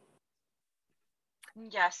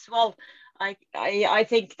 Yes, well, I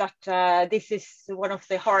think that this is one of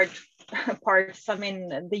the hard parts. I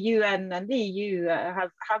mean, the UN and the EU have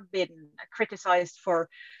been criticized for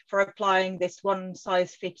applying this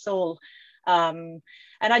one-size-fits-all, and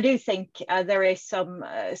I do think there is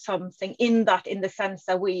something in that, in the sense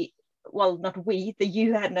that the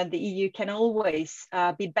UN and the EU can always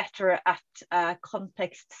be better at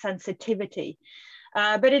context sensitivity.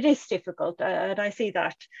 But it is difficult, and I see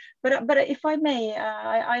that. But if I may,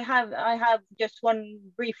 I have just one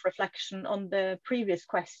brief reflection on the previous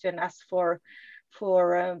question, as for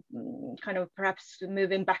kind of perhaps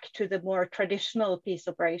moving back to the more traditional peace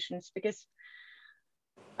operations, because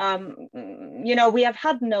we have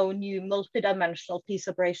had no new multidimensional peace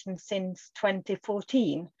operations since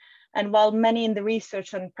 2014. And while many in the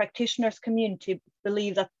research and practitioners community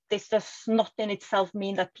believe that this does not in itself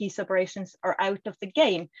mean that peace operations are out of the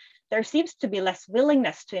game, there seems to be less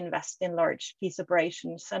willingness to invest in large peace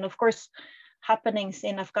operations. And of course, happenings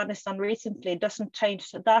in Afghanistan recently doesn't change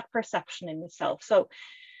that perception in itself. So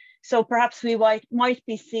perhaps we might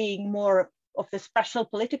be seeing more of the special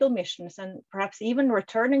political missions, and perhaps even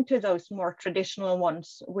returning to those more traditional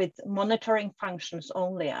ones with monitoring functions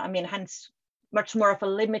only. I mean, hence, much more of a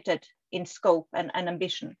limited in scope and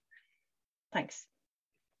ambition. Thanks.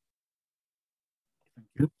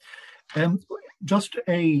 Thank you. Just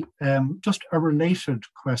a related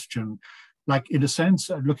question, like in a sense,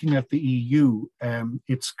 looking at the EU,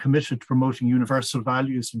 it's committed to promoting universal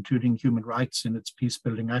values, including human rights, in its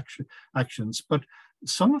peace-building actions. But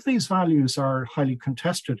some of these values are highly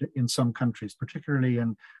contested in some countries, particularly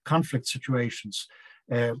in conflict situations.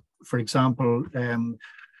 For example,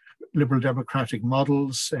 liberal democratic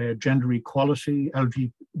models, gender equality,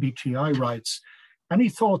 LGBTI rights. Any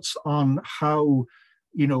thoughts on how,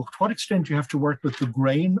 to what extent you have to work with the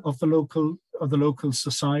grain of the local the local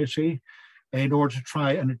society in order to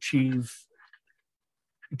try and achieve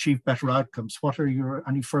better outcomes. What are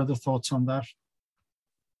any further thoughts on that?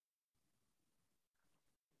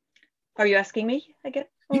 Are you asking me again?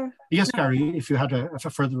 Or? Yes, Gary, if you had a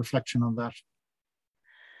further reflection on that.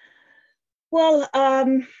 Well,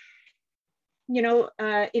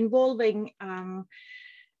 involving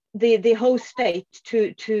the host state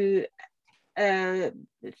to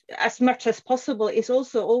as much as possible is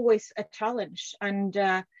also always a challenge, and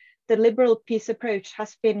the liberal peace approach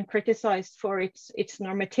has been criticized for its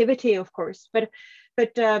normativity, of course, but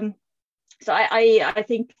so I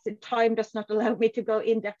think the time does not allow me to go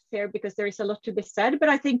in depth here because there is a lot to be said, but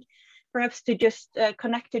I think perhaps to just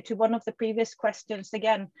connect it to one of the previous questions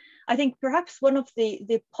again, I think perhaps one of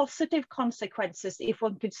the positive consequences, if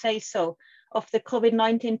one could say so, of the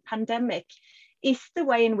COVID-19 pandemic is the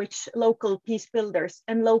way in which local peace builders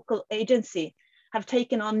and local agency have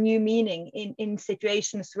taken on new meaning in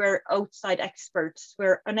situations where outside experts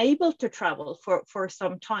were unable to travel for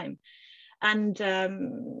some time. And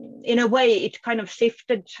in a way, it kind of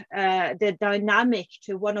shifted the dynamic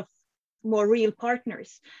to one of more real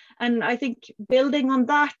partners. And I think building on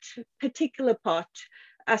that particular part,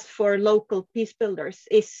 as for local peace builders,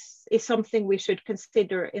 is something we should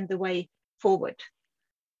consider in the way forward.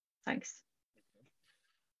 Thanks.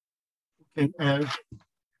 Okay,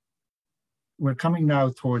 we're coming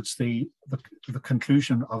now towards the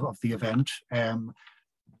conclusion of the event.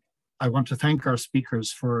 I want to thank our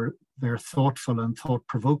speakers for their thoughtful and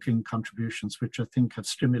thought-provoking contributions, which I think have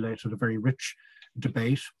stimulated a very rich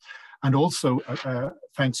debate. And also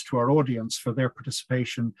thanks to our audience for their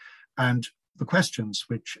participation and the questions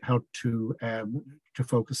which helped to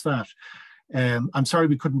focus that. I'm sorry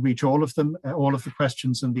we couldn't reach all of them, all of the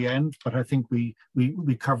questions in the end, but I think we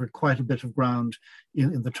covered quite a bit of ground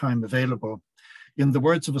in the time available. In the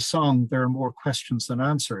words of a song, there are more questions than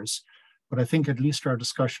answers, but I think at least our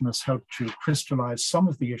discussion has helped to crystallize some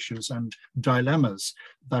of the issues and dilemmas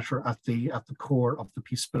that are at the core of the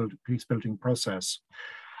peace building process.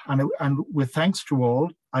 And with thanks to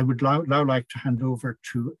all, I would now like to hand over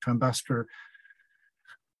to Ambassador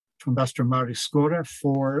Mari Skåre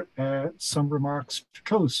for some remarks to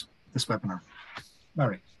close this webinar.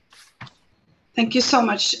 Mari. Thank you so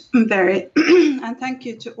much, Barry. And thank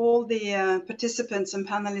you to all the participants and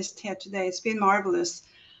panelists here today. It's been marvelous.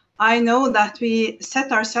 I know that we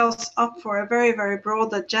set ourselves up for a very, very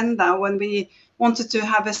broad agenda when we wanted to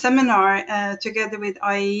have a seminar together with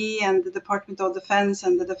IAEA and the Department of Defense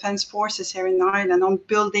and the Defense Forces here in Ireland on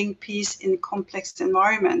building peace in complex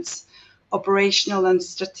environments, operational and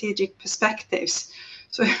strategic perspectives.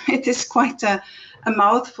 So it is quite a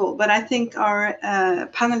mouthful, but I think our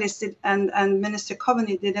panelists did, and Minister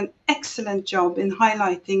Coveney did an excellent job in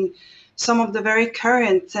highlighting some of the very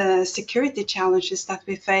current security challenges that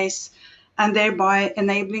we face, and thereby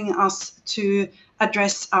enabling us to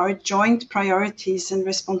address our joint priorities and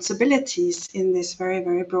responsibilities in this very,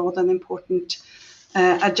 very broad and important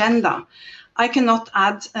agenda. I cannot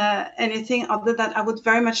add anything other than I would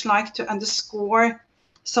very much like to underscore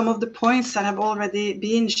some of the points that have already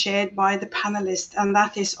been shared by the panelists, and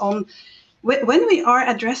that is on when we are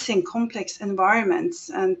addressing complex environments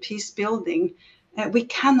and peace building, we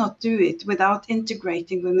cannot do it without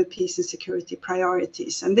integrating women, peace and security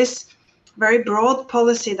priorities. And this very broad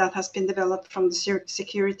policy that has been developed from the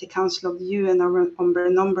Security Council of the UN over a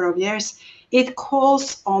number of years, it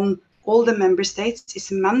calls on all the member states.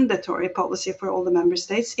 It's a mandatory policy for all the member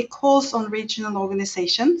states. It calls on regional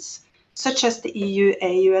organizations such as the EU,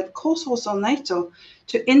 AU, and calls also on NATO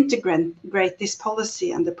to integrate this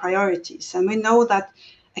policy and the priorities. And we know that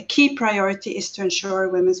a key priority is to ensure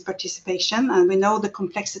women's participation, and we know the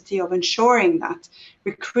complexity of ensuring that,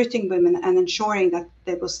 recruiting women and ensuring that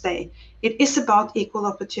they will stay. It is about equal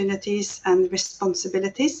opportunities and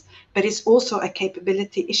responsibilities, but it's also a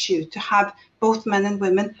capability issue to have both men and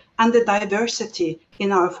women and the diversity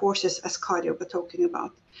in our forces, as Kari was talking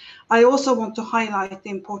about. I also want to highlight the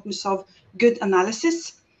importance of good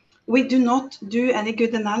analysis. We do not do any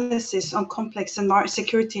good analysis on complex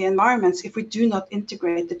security environments if we do not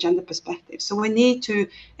integrate the gender perspective. So we need to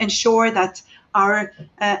ensure that our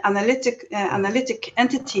analytic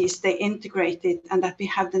entities, they integrate it and that we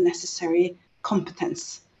have the necessary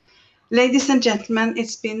competence. Ladies and gentlemen,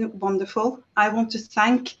 it's been wonderful. I want to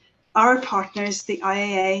thank our partners, the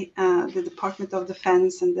IAEA, the Department of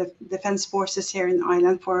Defense and the Defense Forces here in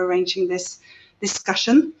Ireland for arranging this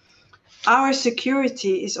discussion. Our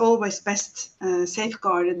security is always best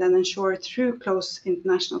safeguarded and ensured through close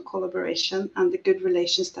international collaboration and the good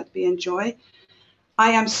relations that we enjoy. I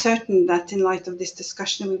am certain that in light of this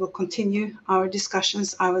discussion, we will continue our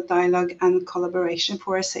discussions, our dialogue and collaboration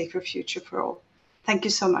for a safer future for all. Thank you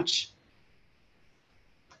so much.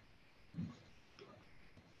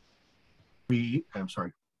 I'm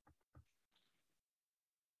sorry.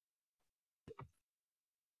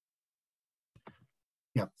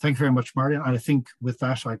 Yeah, thank you very much, Marian. And I think with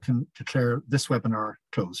that, I can declare this webinar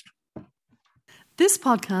closed. This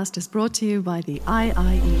podcast is brought to you by the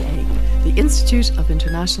IIEA, the Institute of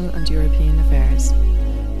International and European Affairs.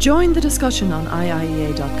 Join the discussion on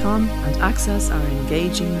IIEA.com and access our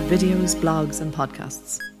engaging videos, blogs and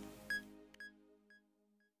podcasts.